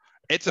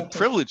 It's a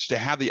privilege to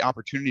have the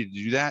opportunity to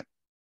do that.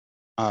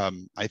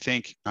 I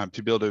think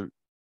to be able to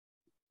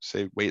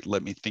say, wait,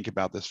 let me think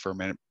about this for a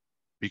minute,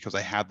 because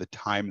I have the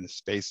time and the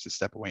space to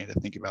step away and to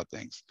think about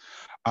things.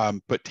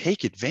 But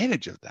take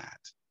advantage of that.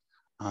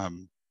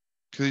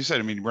 Because you said,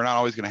 I mean, we're not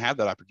always going to have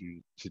that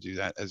opportunity to do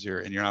that and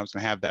you're not always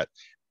going to have that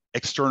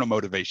external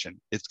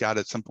motivation. It's got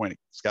at some point,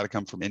 it's got to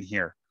come from in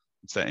here.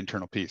 It's that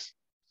internal piece.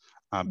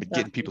 But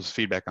getting people's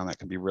feedback on that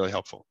can be really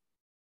helpful.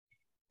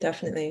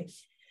 Definitely.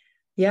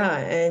 Yeah.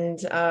 And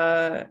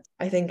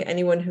I think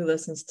anyone who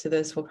listens to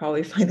this will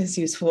probably find this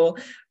useful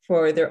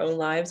for their own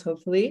lives,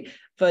 hopefully,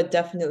 but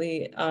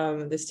definitely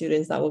the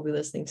students that will be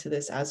listening to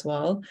this as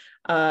well.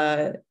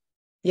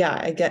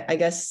 Yeah, I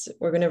guess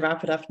we're going to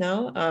wrap it up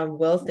now.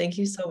 Will, thank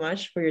you so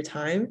much for your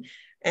time,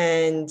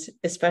 and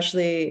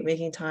especially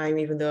making time,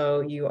 even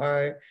though you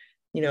are,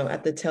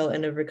 at the tail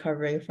end of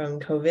recovering from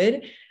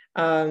COVID.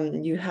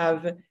 You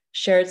have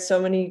shared so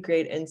many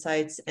great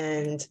insights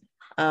and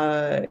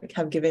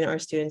have given our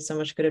students so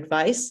much good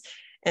advice,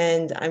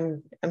 and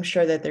I'm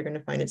sure that they're going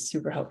to find it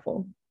super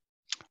helpful.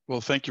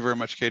 Well, thank you very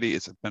much, Katie.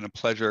 It's been a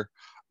pleasure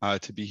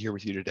to be here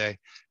with you today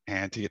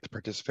and to get to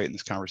participate in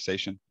this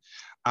conversation.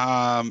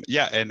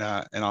 Yeah,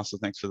 and also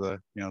thanks for the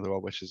the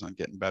well wishes on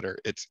getting better.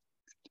 It's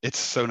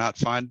so not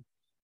fun.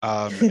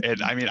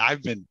 And I mean,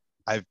 I've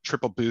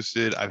triple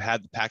boosted. I've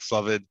had the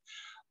Paxlovid.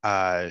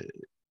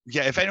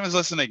 Yeah, if anyone's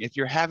listening, if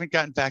you haven't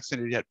gotten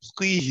vaccinated yet,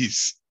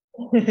 please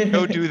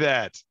go do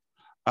that.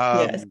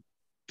 Yes.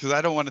 Because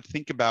I don't want to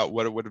think about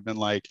what it would have been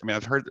like. I mean,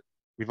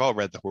 we've all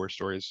read the horror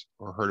stories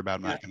or heard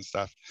about them, that kind of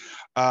stuff.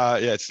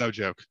 Yeah, it's no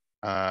joke.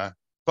 But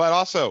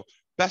also,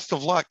 best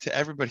of luck to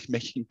everybody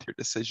making their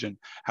decision,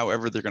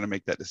 however they're going to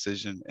make that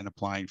decision and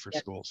applying for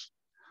schools.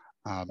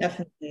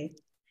 Definitely.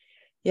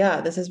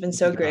 Yeah, this has been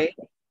so great.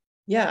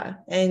 Yeah,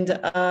 and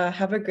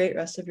have a great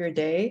rest of your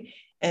day.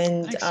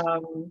 And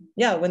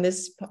yeah, when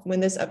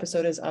this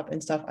episode is up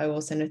and stuff, I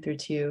will send it through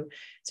to you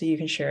so you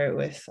can share it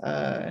with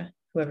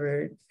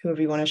whoever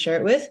you want to share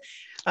it with.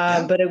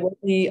 But it will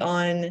be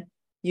on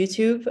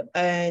YouTube,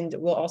 and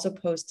we'll also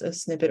post a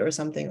snippet or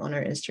something on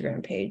our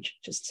Instagram page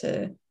just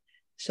to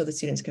so the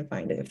students can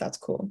find it, if that's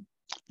cool.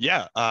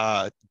 Yeah,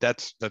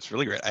 that's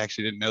really great. I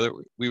actually didn't know that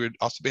we would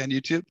also be on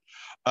YouTube.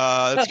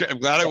 That's great. I'm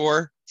glad I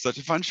wore such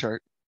a fun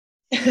shirt.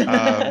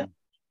 But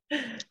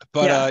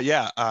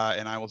yeah,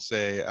 and I will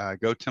say,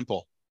 go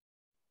Temple.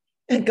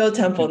 Go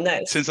Temple,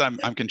 nice. Since I'm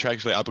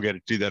contractually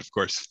obligated to do that, of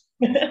course.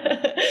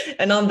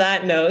 And on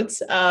that note,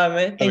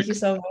 thank you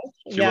so much.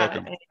 You're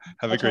welcome.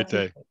 Have a great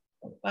day.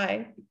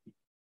 Bye.